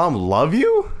 Doesn't your mom love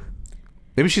you?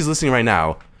 Maybe she's listening right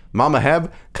now. Mama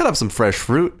Heb, cut up some fresh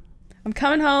fruit. I'm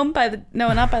coming home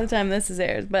not by the time this is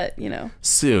aired, but you know.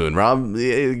 Soon, Rob.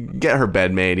 Get her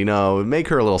bed made, you know. Make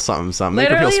her a little something, something. Make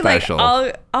her feel special.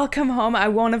 Like, I'll come home. I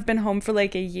won't have been home for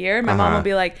like a year. My mom will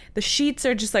be like, the sheets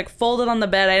are just like folded on the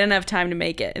bed. I didn't have time to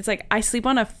make it. It's like I sleep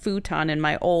on a futon in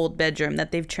my old bedroom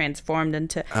that they've transformed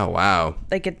into. Oh, wow.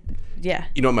 Like it, yeah.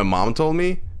 You know what my mom told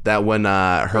me? That when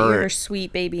You're her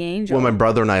sweet baby angel. when my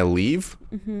brother and I leave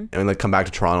and like come back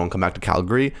to Toronto and come back to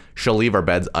Calgary, she'll leave our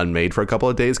beds unmade for a couple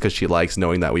of days because she likes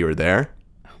knowing that we were there.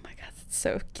 Oh my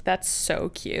god, that's so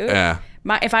cute. Yeah.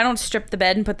 If I don't strip the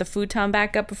bed and put the futon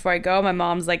back up before I go, my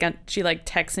mom's like, she like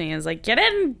texts me and is like, get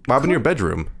in. What happened to your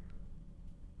bedroom?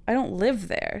 I don't live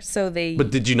there, so they. But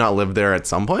did you not live there at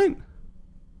some point?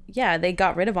 Yeah, they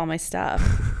got rid of all my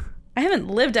stuff. I haven't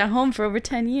lived at home for over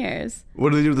 10 years.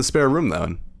 What do they do with the spare room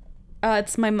then?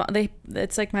 It's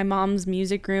it's like my mom's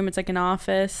music room. It's like an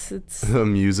office. It's A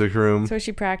music room. where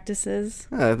she practices.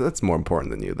 That's more important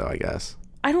than you, though, I guess.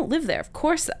 I don't live there. Of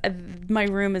course, my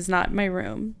room is not my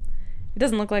room. It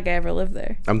doesn't look like I ever lived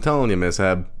there. I'm telling you, Miss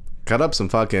Heb, cut up some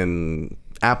fucking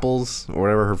apples or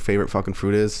whatever her favorite fucking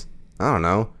fruit is. I don't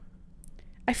know.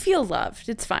 I feel loved.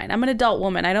 It's fine. I'm an adult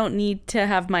woman. I don't need to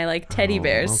have my like teddy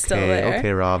bears still there.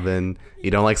 Okay, Robin.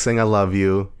 You don't like saying I love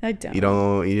you. I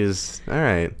don't. You just, all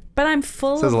right. But I'm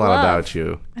full Says of a lot love. about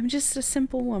you. I'm just a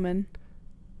simple woman.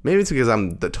 Maybe it's because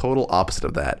I'm the total opposite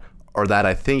of that, or that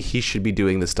I think he should be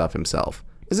doing this stuff himself.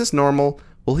 Is this normal?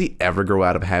 Will he ever grow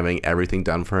out of having everything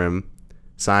done for him?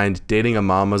 Signed, dating a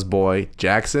mama's boy,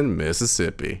 Jackson,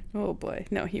 Mississippi. Oh boy,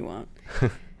 no, he won't.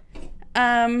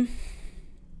 I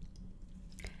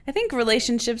think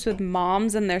relationships with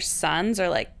moms and their sons are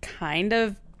like kind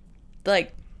of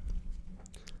like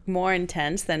more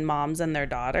intense than moms and their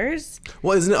daughters.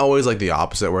 Well, isn't it always like the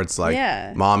opposite, where it's like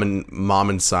Yeah. mom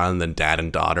and son, then dad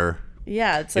and daughter?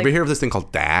 Yeah, it's You like ever hear of this thing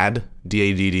called DAD?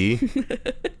 DADD?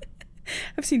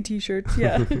 I've seen T-shirts.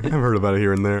 Yeah, I've heard about it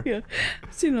here and there. yeah,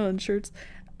 I've seen it on shirts.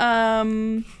 I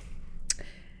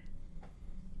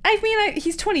mean,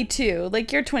 he's 22.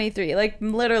 Like, you're 23. Like,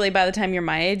 literally, by the time you're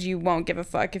my age, you won't give a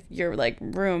fuck if your like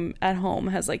room at home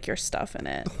has like your stuff in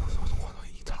it. What are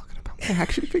you talking about? My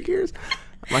action figures?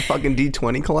 My fucking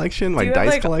D20 collection? My Do you dice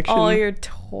have, like, collection? all your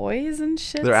toys and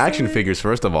shit. They're action still? figures,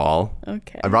 first of all.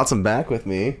 Okay. I brought some back with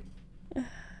me.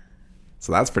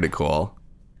 So that's pretty cool.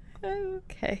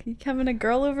 Okay. You having a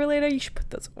girl over later? You should put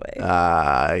those away.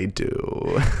 I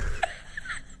do.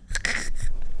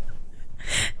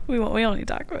 We won't need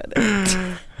to talk about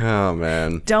it. Oh,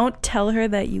 man. Don't tell her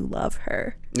that you love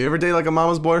her. You ever date like a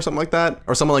mama's boy or something like that?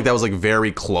 Or someone like that was like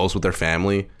very close with their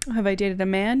family? Have I dated a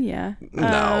man? Yeah.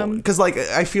 No. Because like,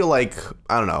 I feel like,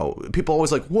 I don't know, people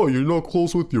always like, what, you're not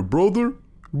close with your brother?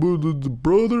 The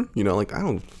brother? You know, like,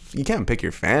 you can't pick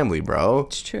your family, bro.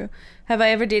 It's true. Have I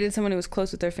ever dated someone who was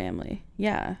close with their family?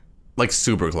 Yeah. Like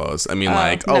super close. I mean,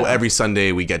 no. every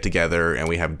Sunday we get together and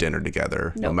we have dinner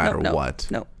together, no matter what.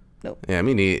 No. Yeah,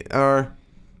 me neither. Or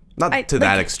not to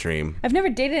that extreme. I've never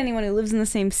dated anyone who lives in the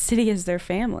same city as their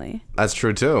family. That's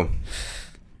true too.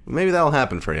 Maybe that'll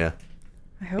happen for you.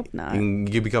 I hope not.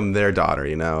 You become their daughter,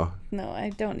 you know. No, I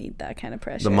don't need that kind of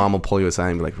pressure. The mom will pull you aside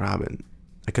and be like, Robin,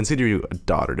 I consider you a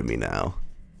daughter to me now.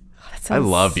 That I sounds-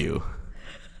 love you.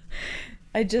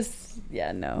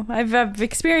 No. I've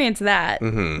experienced that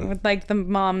with like the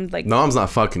mom, like. No, mom's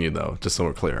not fucking you though, just so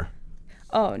we're clear.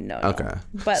 Oh no. Okay.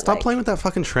 But Stop like, playing with that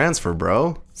fucking transfer,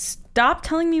 bro. Stop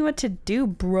telling me what to do,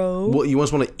 bro. What, you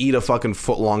just want to eat a fucking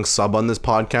foot-long sub on this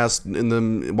podcast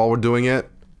while we're doing it?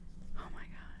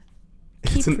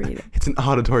 Keep reading. It's an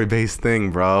auditory-based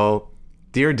thing, bro.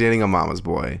 Dear dating a mama's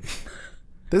boy.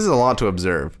 This is a lot to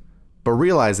observe, but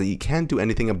realize that you can't do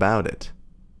anything about it.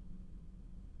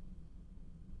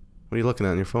 What are you looking at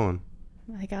on your phone?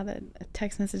 I got a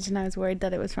text message and I was worried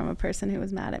that it was from a person who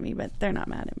was mad at me, but they're not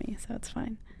mad at me, so it's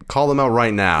fine. Call them out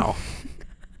right now.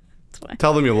 It's fine.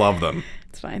 Tell them you love them.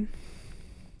 It's fine.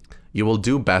 You will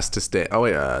do best to stay. Oh,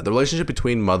 yeah. The relationship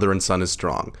between mother and son is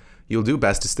strong. You'll do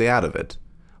best to stay out of it.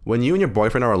 When you and your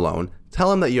boyfriend are alone, tell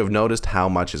him that you have noticed how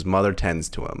much his mother tends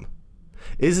to him.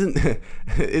 Isn't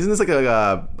this like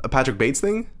a Patrick Bates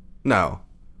thing? No.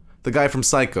 The guy from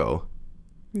Psycho.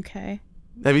 Okay.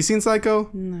 Have you seen Psycho?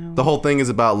 No. The whole thing is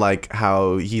about like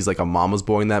how he's like a mama's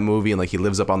boy in that movie, and like he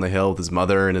lives up on the hill with his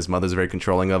mother, and his mother's very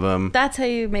controlling of him. That's how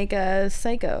you make a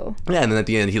psycho. Yeah, and then at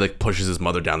the end he like pushes his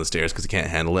mother down the stairs because he can't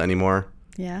handle it anymore.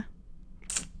 Yeah.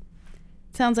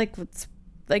 Sounds like what's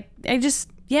like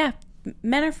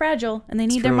men are fragile and they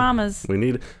need their True. mamas. We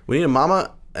need a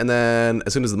mama, and then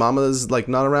as soon as the mama's like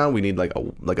not around, we need like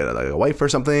a wife or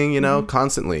something, you know,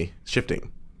 constantly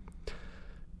shifting.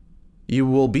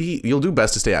 You'll do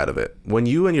best to stay out of it. When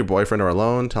you and your boyfriend are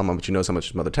alone, tell him how much you know how much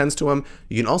his mother tends to him.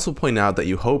 You can also point out that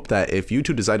you hope that if you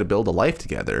two decide to build a life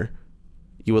together,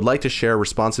 you would like to share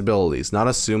responsibilities, not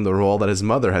assume the role that his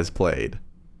mother has played.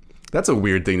 That's a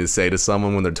weird thing to say to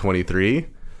someone when they're 23.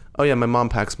 Oh yeah, my mom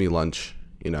packs me lunch,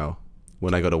 you know,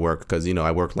 when I go to work because, you know,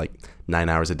 I work like 9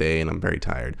 hours a day and I'm very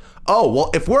tired. Oh,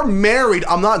 well, if we're married,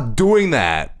 I'm not doing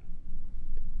that.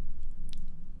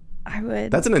 I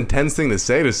would. That's an intense thing to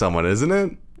say to someone, isn't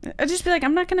it? I'd just be like,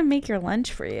 I'm not going to make your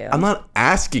lunch for you. I'm not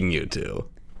asking you to.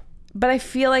 But I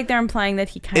feel like they're implying that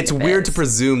he kind of It's weird to is.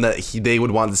 presume that they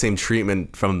would want the same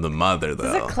treatment from the mother,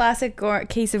 though. This is a classic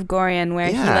case of Gorian where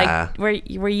Yeah. he like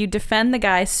where you defend the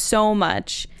guy so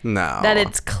much No. that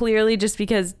it's clearly just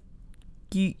because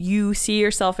you see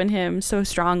yourself in him so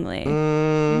strongly.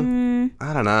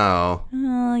 I don't know.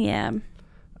 Oh yeah,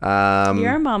 I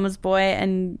you're a mama's boy,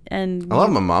 and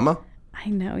love my mama. I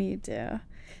know you do.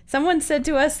 Someone said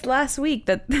to us last week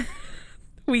that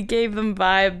we gave them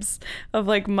vibes of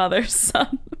like mother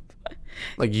son.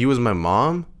 Like you as my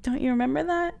mom? Don't you remember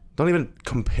that? Don't even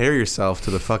compare yourself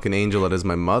to the fucking angel that is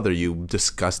my mother, you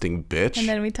disgusting bitch. And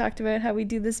then we talked about how we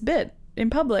do this bit in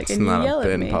public, It's and you not yell a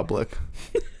bit at me. in public.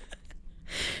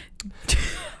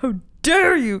 How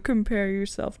dare you compare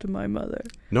yourself to my mother?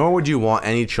 Nor would you want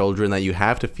any children that you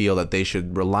have to feel that they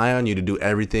should rely on you to do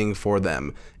everything for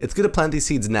them. It's good to plant these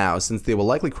seeds now, since they will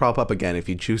likely crop up again if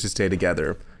you choose to stay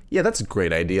together. Yeah, that's a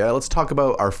great idea. Let's talk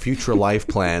about our future life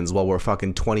plans while we're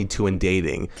fucking 22 and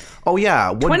dating. Oh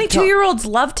yeah. 22-year-olds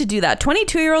love to do that.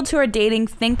 22-year-olds who are dating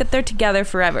think that they're together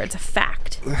forever. It's a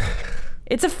fact.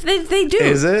 They do.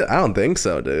 Is it? I don't think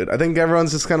so, dude. I think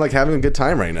everyone's just kind of like having a good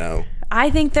time right now. I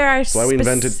think there are That's why we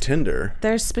invented Tinder.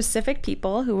 There's specific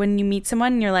people who, when you meet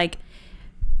someone and you're like,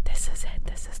 this is it,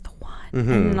 this is the one. And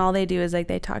then all they do is like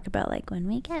they talk about like when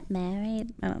we get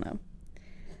married. I don't know.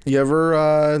 You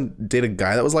ever date a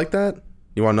guy that was like that?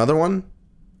 You want another one?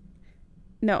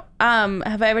 No.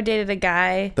 Have I ever dated a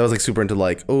guy? That was like super into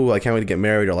like, oh, I can't wait to get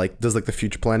married, or like does like the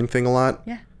future planning thing a lot?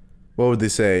 Yeah. What would they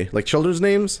say? Like children's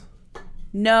names?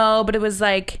 No, but it was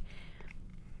like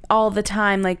all the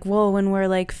time, like, whoa, when we're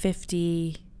like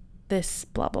 50, this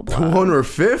blah blah blah. When we're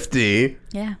 50?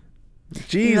 Yeah.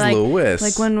 Jeez, like, Louis.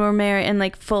 Like when we're married and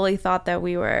like fully thought that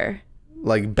we were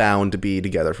like bound to be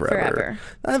together Forever.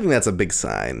 I think that's a big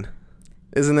sign,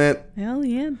 isn't it? hell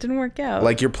yeah, it didn't work out.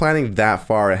 Like you're planning that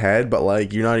far ahead, but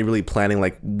like you're not really planning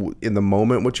like in the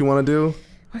moment what you want to do.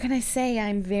 What can I say?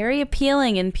 I'm very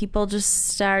appealing and people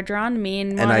just are drawn to me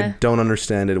and And wanna, I don't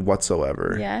understand it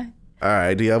whatsoever. yeah, All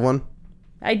right, do you have one?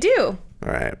 I do.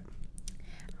 All right.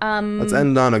 Let's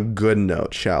end on a good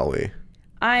note, shall we?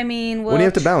 I mean, When do you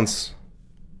have to bounce?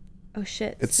 Oh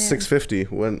shit. It's Sam. 6:50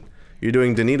 when you're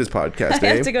doing Danita's podcast, I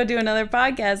eh? have to go do another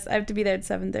podcast. I have to be there at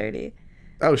 7:30.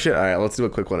 Oh shit! All right, let's do a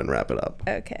quick one and wrap it up.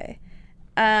 Okay.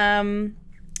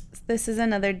 This is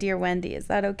another Dear Wendy. Is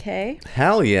that okay?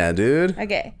 Hell yeah, dude.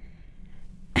 Okay.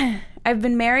 I've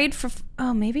been married for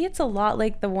maybe it's a lot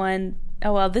like the one.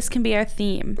 Oh well, this can be our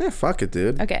theme. Yeah, fuck it,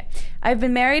 dude. Okay. I've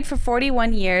been married for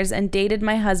 41 years and dated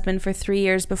my husband for 3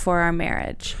 years before our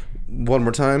marriage. One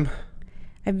more time.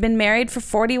 I've been married for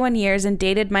 41 years and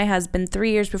dated my husband 3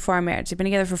 years before our marriage. We've been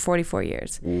together for 44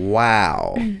 years.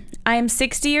 Wow. I am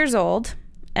 60 years old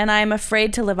and I am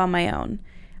afraid to live on my own.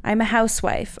 I'm a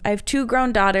housewife. I have 2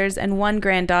 grown daughters and 1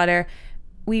 granddaughter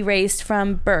we raised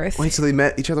from birth. Wait, so they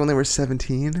met each other when they were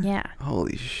 17? Yeah.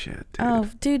 Holy shit, dude. Oh,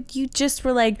 dude, you just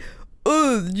were like,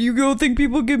 oh, you don't think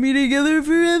people get me together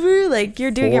forever? Like,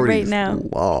 you're doing it right 40's now.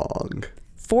 long.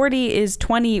 40 is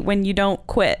 20 when you don't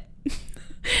quit.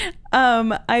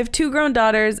 I have 2 grown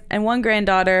daughters and 1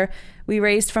 granddaughter we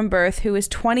raised from birth who is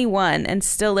 21 and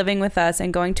still living with us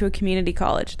and going to a community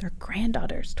college. Their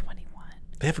granddaughter's 21.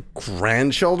 They have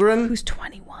grandchildren? who's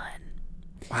 21.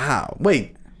 Wow.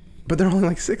 Wait, but they're only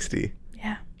like 60.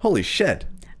 Yeah. Holy shit.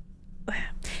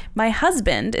 My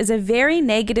husband is a very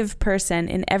negative person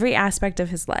in every aspect of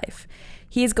his life.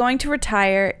 He is going to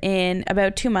retire in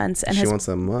about 2 months and She wants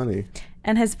that money.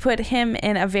 has put him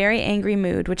in a very angry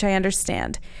mood, which I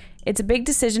understand. It's a big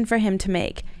decision for him to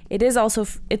make.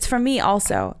 It's for me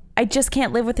also. I just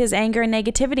can't live with his anger and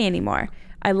negativity anymore.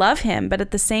 I love him, but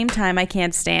at the same time, I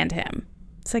can't stand him.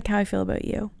 It's like how I feel about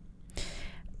you.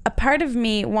 A part of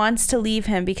me wants to leave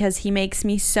him because he makes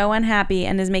me so unhappy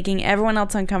and is making everyone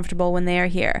else uncomfortable when they are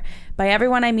here. By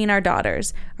everyone, I mean our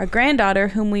daughters. Our granddaughter,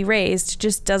 whom we raised,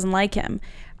 just doesn't like him.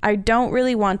 I don't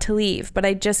really want to leave, but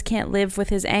I just can't live with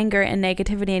his anger and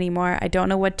negativity anymore. I don't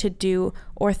know what to do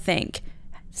or think.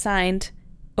 Signed,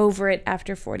 over it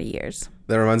after 40 years.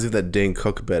 That reminds me of that Dane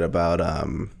Cook bit about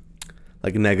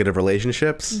like negative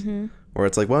relationships, where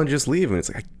it's like, why don't you just leave? And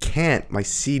it's like, I can't. My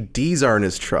CDs are in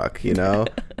his truck, you know?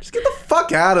 Just get the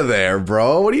fuck out of there,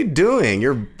 bro. What are you doing?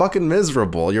 You're fucking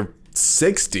miserable. You're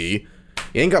 60.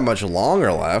 You ain't got much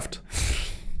longer left.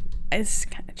 It's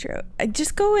kind of true. I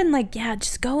just go and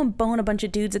just go and bone a bunch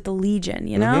of dudes at the Legion,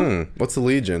 you know? What's the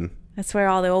Legion? That's where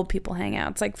all the old people hang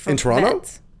out. It's like for In Toronto?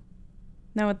 vets.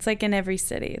 No, it's like in every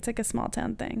city. It's like a small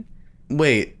town thing.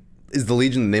 Wait, is the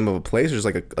Legion the name of a place or just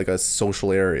like a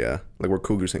social area, like where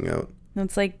cougars hang out? No,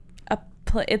 it's like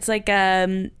it's like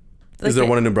Is there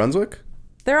one in New Brunswick?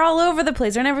 They're all over the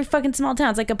place. They're in every fucking small town.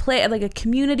 It's like like a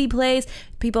community place.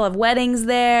 People have weddings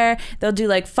there. They'll do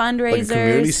like fundraisers. Like a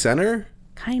community center?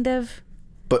 Kind of.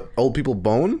 But old people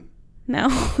bone? No.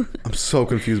 I'm so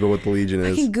confused about what the Legion I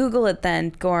is. can Google it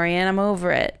then, Gorian. I'm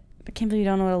over it. I can't believe you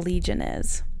don't know what a Legion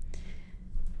is.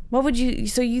 What would you...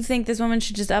 So you think this woman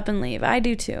should just up and leave? I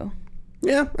do too.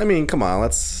 Yeah, I mean, come on.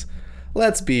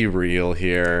 Let's be real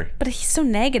here. But he's so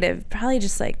negative. Probably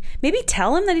just like... Maybe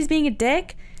tell him that he's being a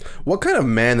dick. What kind of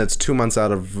man that's 2 months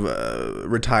out of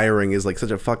retiring is like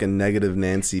such a fucking negative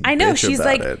Nancy I know. bitch She's about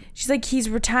like... it? She's like, he's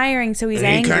retiring, so he's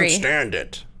And angry. He can't stand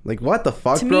it. Like, what the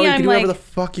fuck, To bro? me, You I'm can do whatever like- the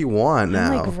fuck you want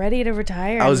now. I'm like ready to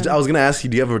retire. I was gonna ask you,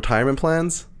 do you have retirement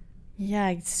plans? Yeah,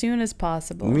 as soon as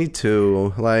possible. Me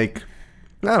too. Like,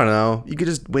 I don't know. You could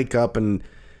just wake up and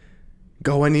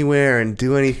go anywhere and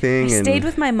do anything. I stayed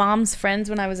with my mom's friends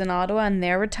when I was in Ottawa, and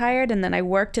they're retired. And then I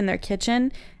worked in their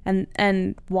kitchen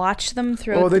and watched them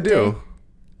throughout. Oh, they the do. day.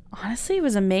 Honestly, it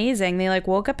was amazing. They like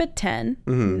woke up at 10,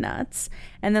 nuts,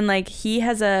 and then like he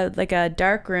has a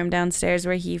dark room downstairs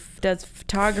where he does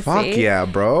photography. Fuck yeah,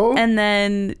 bro. And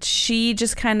then she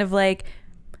just kind of like,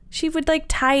 she would like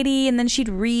tidy, and then she'd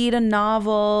read a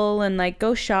novel and like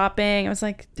go shopping. I was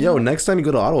like, Yo, next time you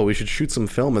go to Ottawa, we should shoot some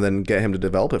film and then get him to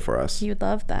develop it for us. you would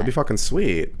love that. That'd be fucking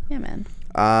sweet. Yeah,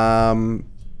 man.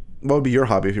 What would be your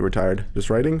hobby if you retired? Just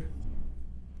writing?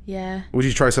 Yeah. Would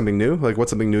you try something new? Like,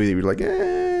 what's something new that you'd be like,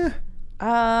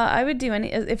 I would do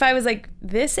any if I was like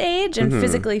this age and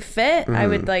physically fit. I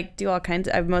would like do all kinds.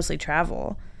 I would mostly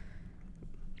travel.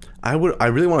 I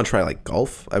really want to try like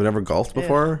golf. I've never golfed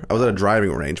before. I was at a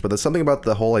driving range, but there's something about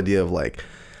the whole idea of like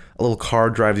a little car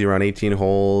drives you around 18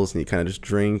 holes and you kind of just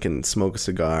drink and smoke a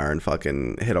cigar and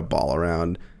fucking hit a ball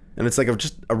around. And it's like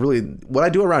what I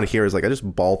do around here is like I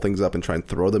just ball things up and try and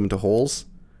throw them into holes.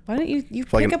 Why don't you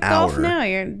For like pick an up golf hour. now?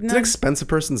 You're It's not, an expensive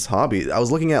person's hobby. I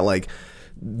was looking at like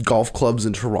golf clubs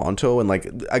in Toronto and like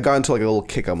I got into like a little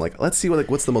kick. I'm like, let's see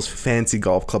what's the most fancy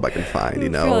golf club I can find, you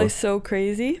know? probably so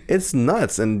crazy. It's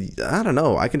nuts, and I don't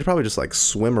know. I can probably just like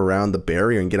swim around the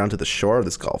barrier and get onto the shore of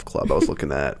this golf club I was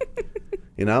looking at.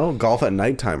 You know, golf at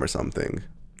nighttime or something.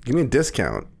 Give me a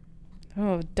discount.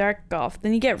 Oh, dark golf.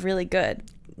 Then you get really good.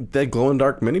 That glow in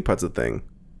dark mini putt's a thing.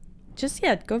 Just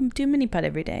go do mini putt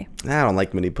every day. I don't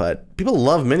like mini putt. People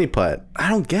love mini putt. I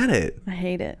don't get it. I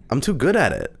hate it. I'm too good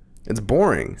at it. It's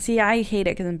boring. See, I hate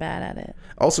it because I'm bad at it.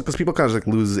 Also, because people kind of like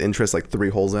lose interest like 3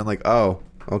 holes in. Like, oh,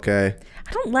 okay.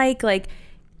 I don't like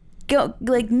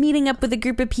meeting up with a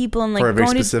group of people and like For a very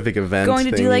going specific event going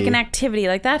to do like thingy. an activity.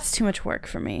 Like that's too much work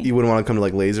for me. You wouldn't want to come to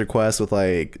like Laser Quest with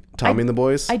like Tommy and the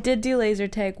boys? I did do laser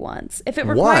tag once. If it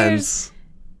requires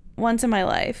Once? in my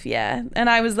life, yeah. And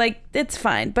I was like, it's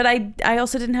fine. But I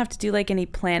also didn't have to do like any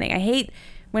planning. I hate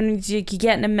when you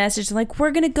get in a message like,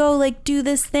 we're gonna go like do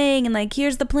this thing and like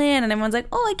here's the plan, and everyone's like,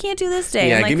 oh, I can't do this day.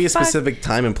 Yeah, I'm like, give me a fuck. specific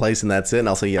time and place and that's it, and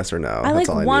I'll say yes or no. I That's like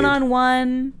all I need.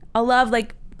 one-on-one. I love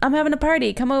like, I'm having a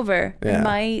party, come over. Yeah. I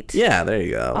might. Yeah, there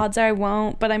you go. Odds are I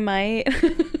won't, but I might.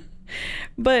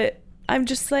 But I'm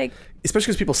just like, Especially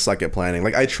because people suck at planning.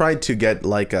 Like, I tried to get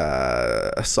like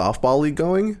a softball league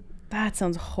going. that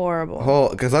sounds horrible. Oh,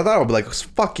 because I thought I would be like,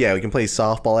 fuck yeah, we can play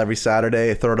softball every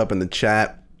Saturday. Throw it up in the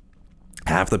chat.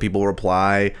 Half the people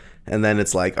reply. And then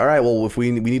it's like, all right, well, if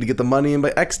we need to get the money in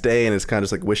by X day, and it's kind of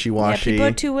just like wishy-washy. Yeah, people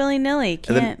are too willy-nilly.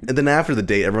 Can't. And then after the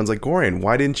date, everyone's like, Gorian,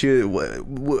 why didn't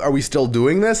you? Are we still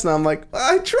doing this? And I'm like,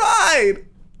 I tried.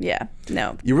 Yeah,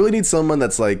 no. You really need someone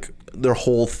that's like, their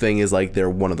whole thing is like they're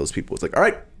one of those people. It's like, all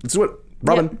right, let's do it.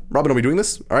 Robin, are we doing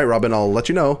this? All right, Robin, I'll let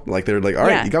you know. Like they're like, all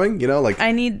right, you coming? You know, like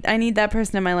I need that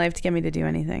person in my life to get me to do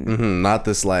anything. Not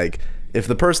this like. If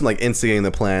the person like instigating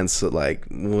the plans, so like,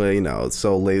 well, you know, it's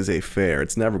so laissez-faire,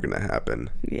 it's never gonna happen.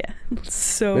 Yeah,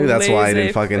 so maybe that's why it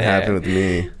didn't fucking happen with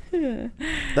me.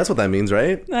 That's what that means,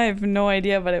 right? I have no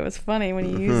idea, but it was funny when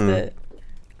you used it.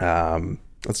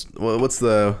 What's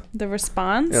the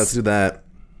response? Yeah, let's do that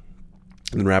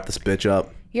and then wrap this bitch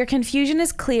up. Your confusion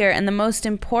is clear, and the most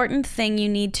important thing you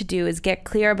need to do is get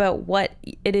clear about what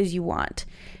it is you want.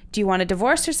 Do you want a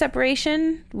divorce or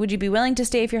separation? Would you be willing to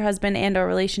stay if your husband and or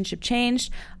relationship changed?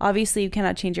 Obviously, you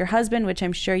cannot change your husband, which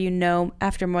I'm sure you know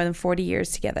after more than 40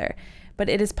 years together. But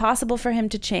it is possible for him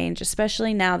to change,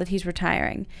 especially now that he's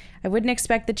retiring. I wouldn't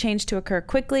expect the change to occur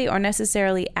quickly or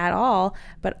necessarily at all,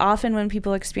 but often when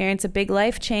people experience a big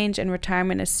life change, and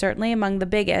retirement is certainly among the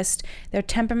biggest, their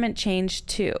temperament changed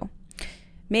too.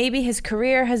 Maybe his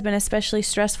career has been especially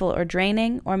stressful or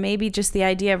draining, or maybe just the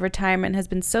idea of retirement has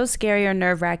been so scary or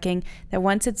nerve-wracking that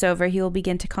once it's over, he will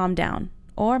begin to calm down.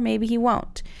 Or maybe he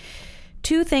won't.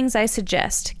 2 things I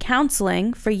suggest: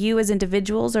 counseling for you as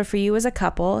individuals or for you as a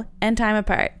couple, and time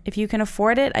apart. If you can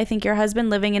afford it, I think your husband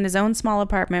living in his own small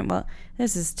apartment, well,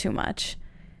 this is too much.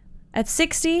 At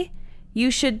 60,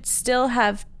 you should still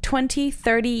have 20,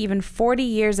 30, even 40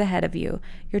 years ahead of you.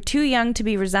 You're too young to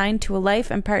be resigned to a life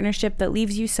and partnership that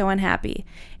leaves you so unhappy.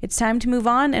 It's time to move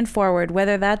on and forward,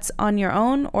 whether that's on your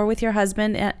own or with your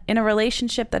husband in a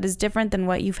relationship that is different than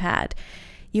what you've had.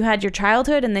 You had your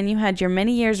childhood, and then you had your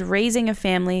many years raising a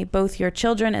family, both your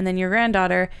children and then your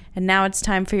granddaughter, and now it's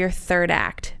time for your 3rd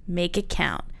act. Make it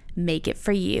count. Make it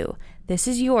for you. This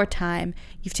is your time.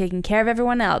 You've taken care of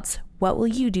everyone else. What will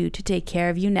you do to take care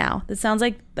of you now? That sounds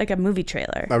like a movie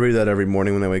trailer. I read that every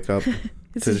morning when I wake up.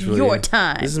 This is your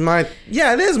time. This is my...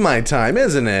 Yeah, it is my time,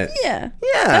 isn't it? Yeah.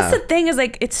 Yeah. That's the thing, is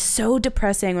like, it's so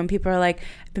depressing when people are like,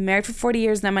 I've been married for 40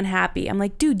 years and I'm unhappy. I'm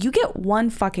like, dude, you get one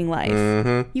fucking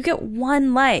life. You get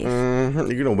one life. You're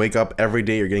going to wake up every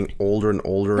day. You're getting older and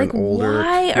older like, and older.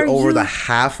 Why You're are over you, the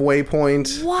halfway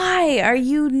point. Why are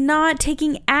you not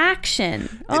taking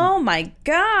action? Oh my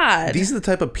God. These are the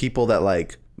type of people that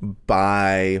like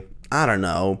buy, I don't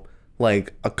know,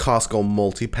 like a Costco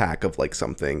multi-pack of like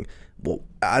something. Well,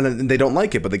 and they don't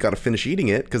like it, but they got to finish eating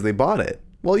it because they bought it.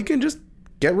 Well, you can just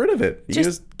get rid of it. You can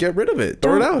just get rid of it.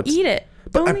 Throw it out. Eat it.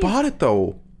 But I bought it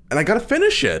though, and I got to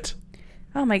finish it.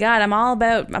 Oh my God, I'm all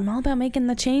about making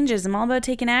the changes. I'm all about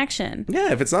taking action.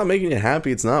 Yeah, if it's not making you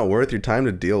happy, it's not worth your time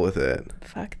to deal with it.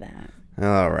 Fuck that.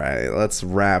 All right, let's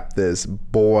wrap this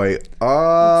boy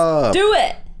up. Do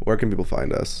it. Where can people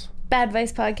find us?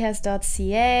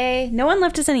 badvicepodcast.ca. No one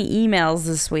left us any emails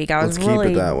this week. Let's keep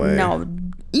it that way. No,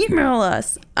 email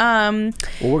us. Well,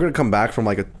 we're gonna come back from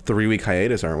like a 3-week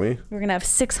hiatus, aren't we? We're gonna have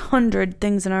 600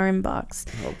 things in our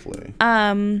inbox. Hopefully.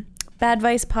 Bad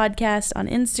Vice Podcast on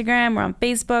Instagram. We're on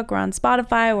Facebook. We're on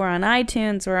Spotify. We're on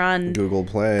iTunes. We're on Google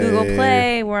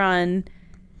Play. We're on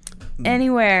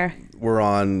anywhere. We're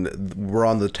on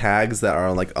the tags that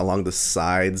are like along the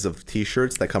sides of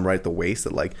t-shirts that come right at the waist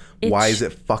that like, why is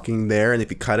it fucking there? And if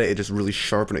you cut it, it's just really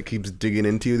sharp and it keeps digging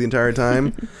into you the entire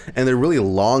time. And they're really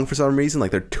long for some reason.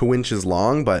 Like they're 2 inches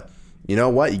long, but you know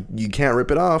what? You can't rip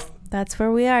it off. That's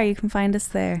where we are. You can find us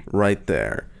there. Right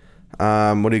there. What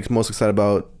are you most excited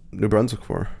about New Brunswick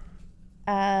for?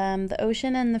 The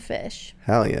ocean and the fish.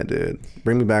 Hell yeah, dude.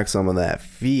 Bring me back some of that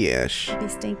fish. Be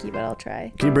stinky, but I'll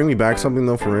try. Can you bring me back something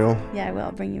though, for real? Yeah, I will.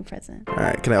 I'll bring you a present. All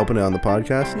right. Can I open it on the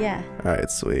podcast? Yeah. All right,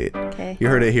 sweet. Okay. You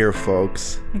heard it here,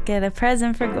 folks. Get a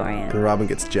present for Gorian. And Robin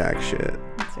gets jack shit.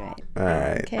 That's right. All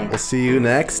right. Okay. We'll see you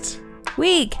next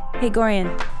week. Hey, Gorian.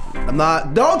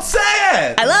 Don't say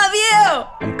it! I love you!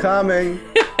 I'm coming.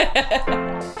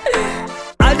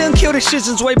 I done killed the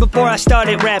shizens way before I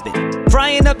started rapping.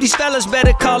 Frying up these fellas,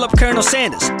 better call up Colonel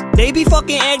Sanders. They be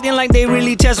fucking acting like they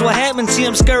really test what happened. See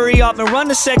them scurry off and run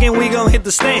a second, we gon' hit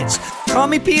the stands. Call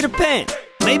me Peter Pan.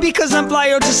 Maybe cause I'm fly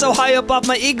or just so high up off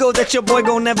my ego that your boy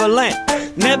gon' never land.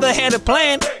 Never had a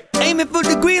plan. Aiming for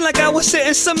the green like I was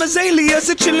setting some azaleas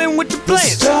and chilling with the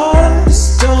plants. The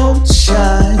stars don't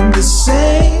shine the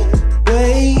same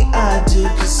way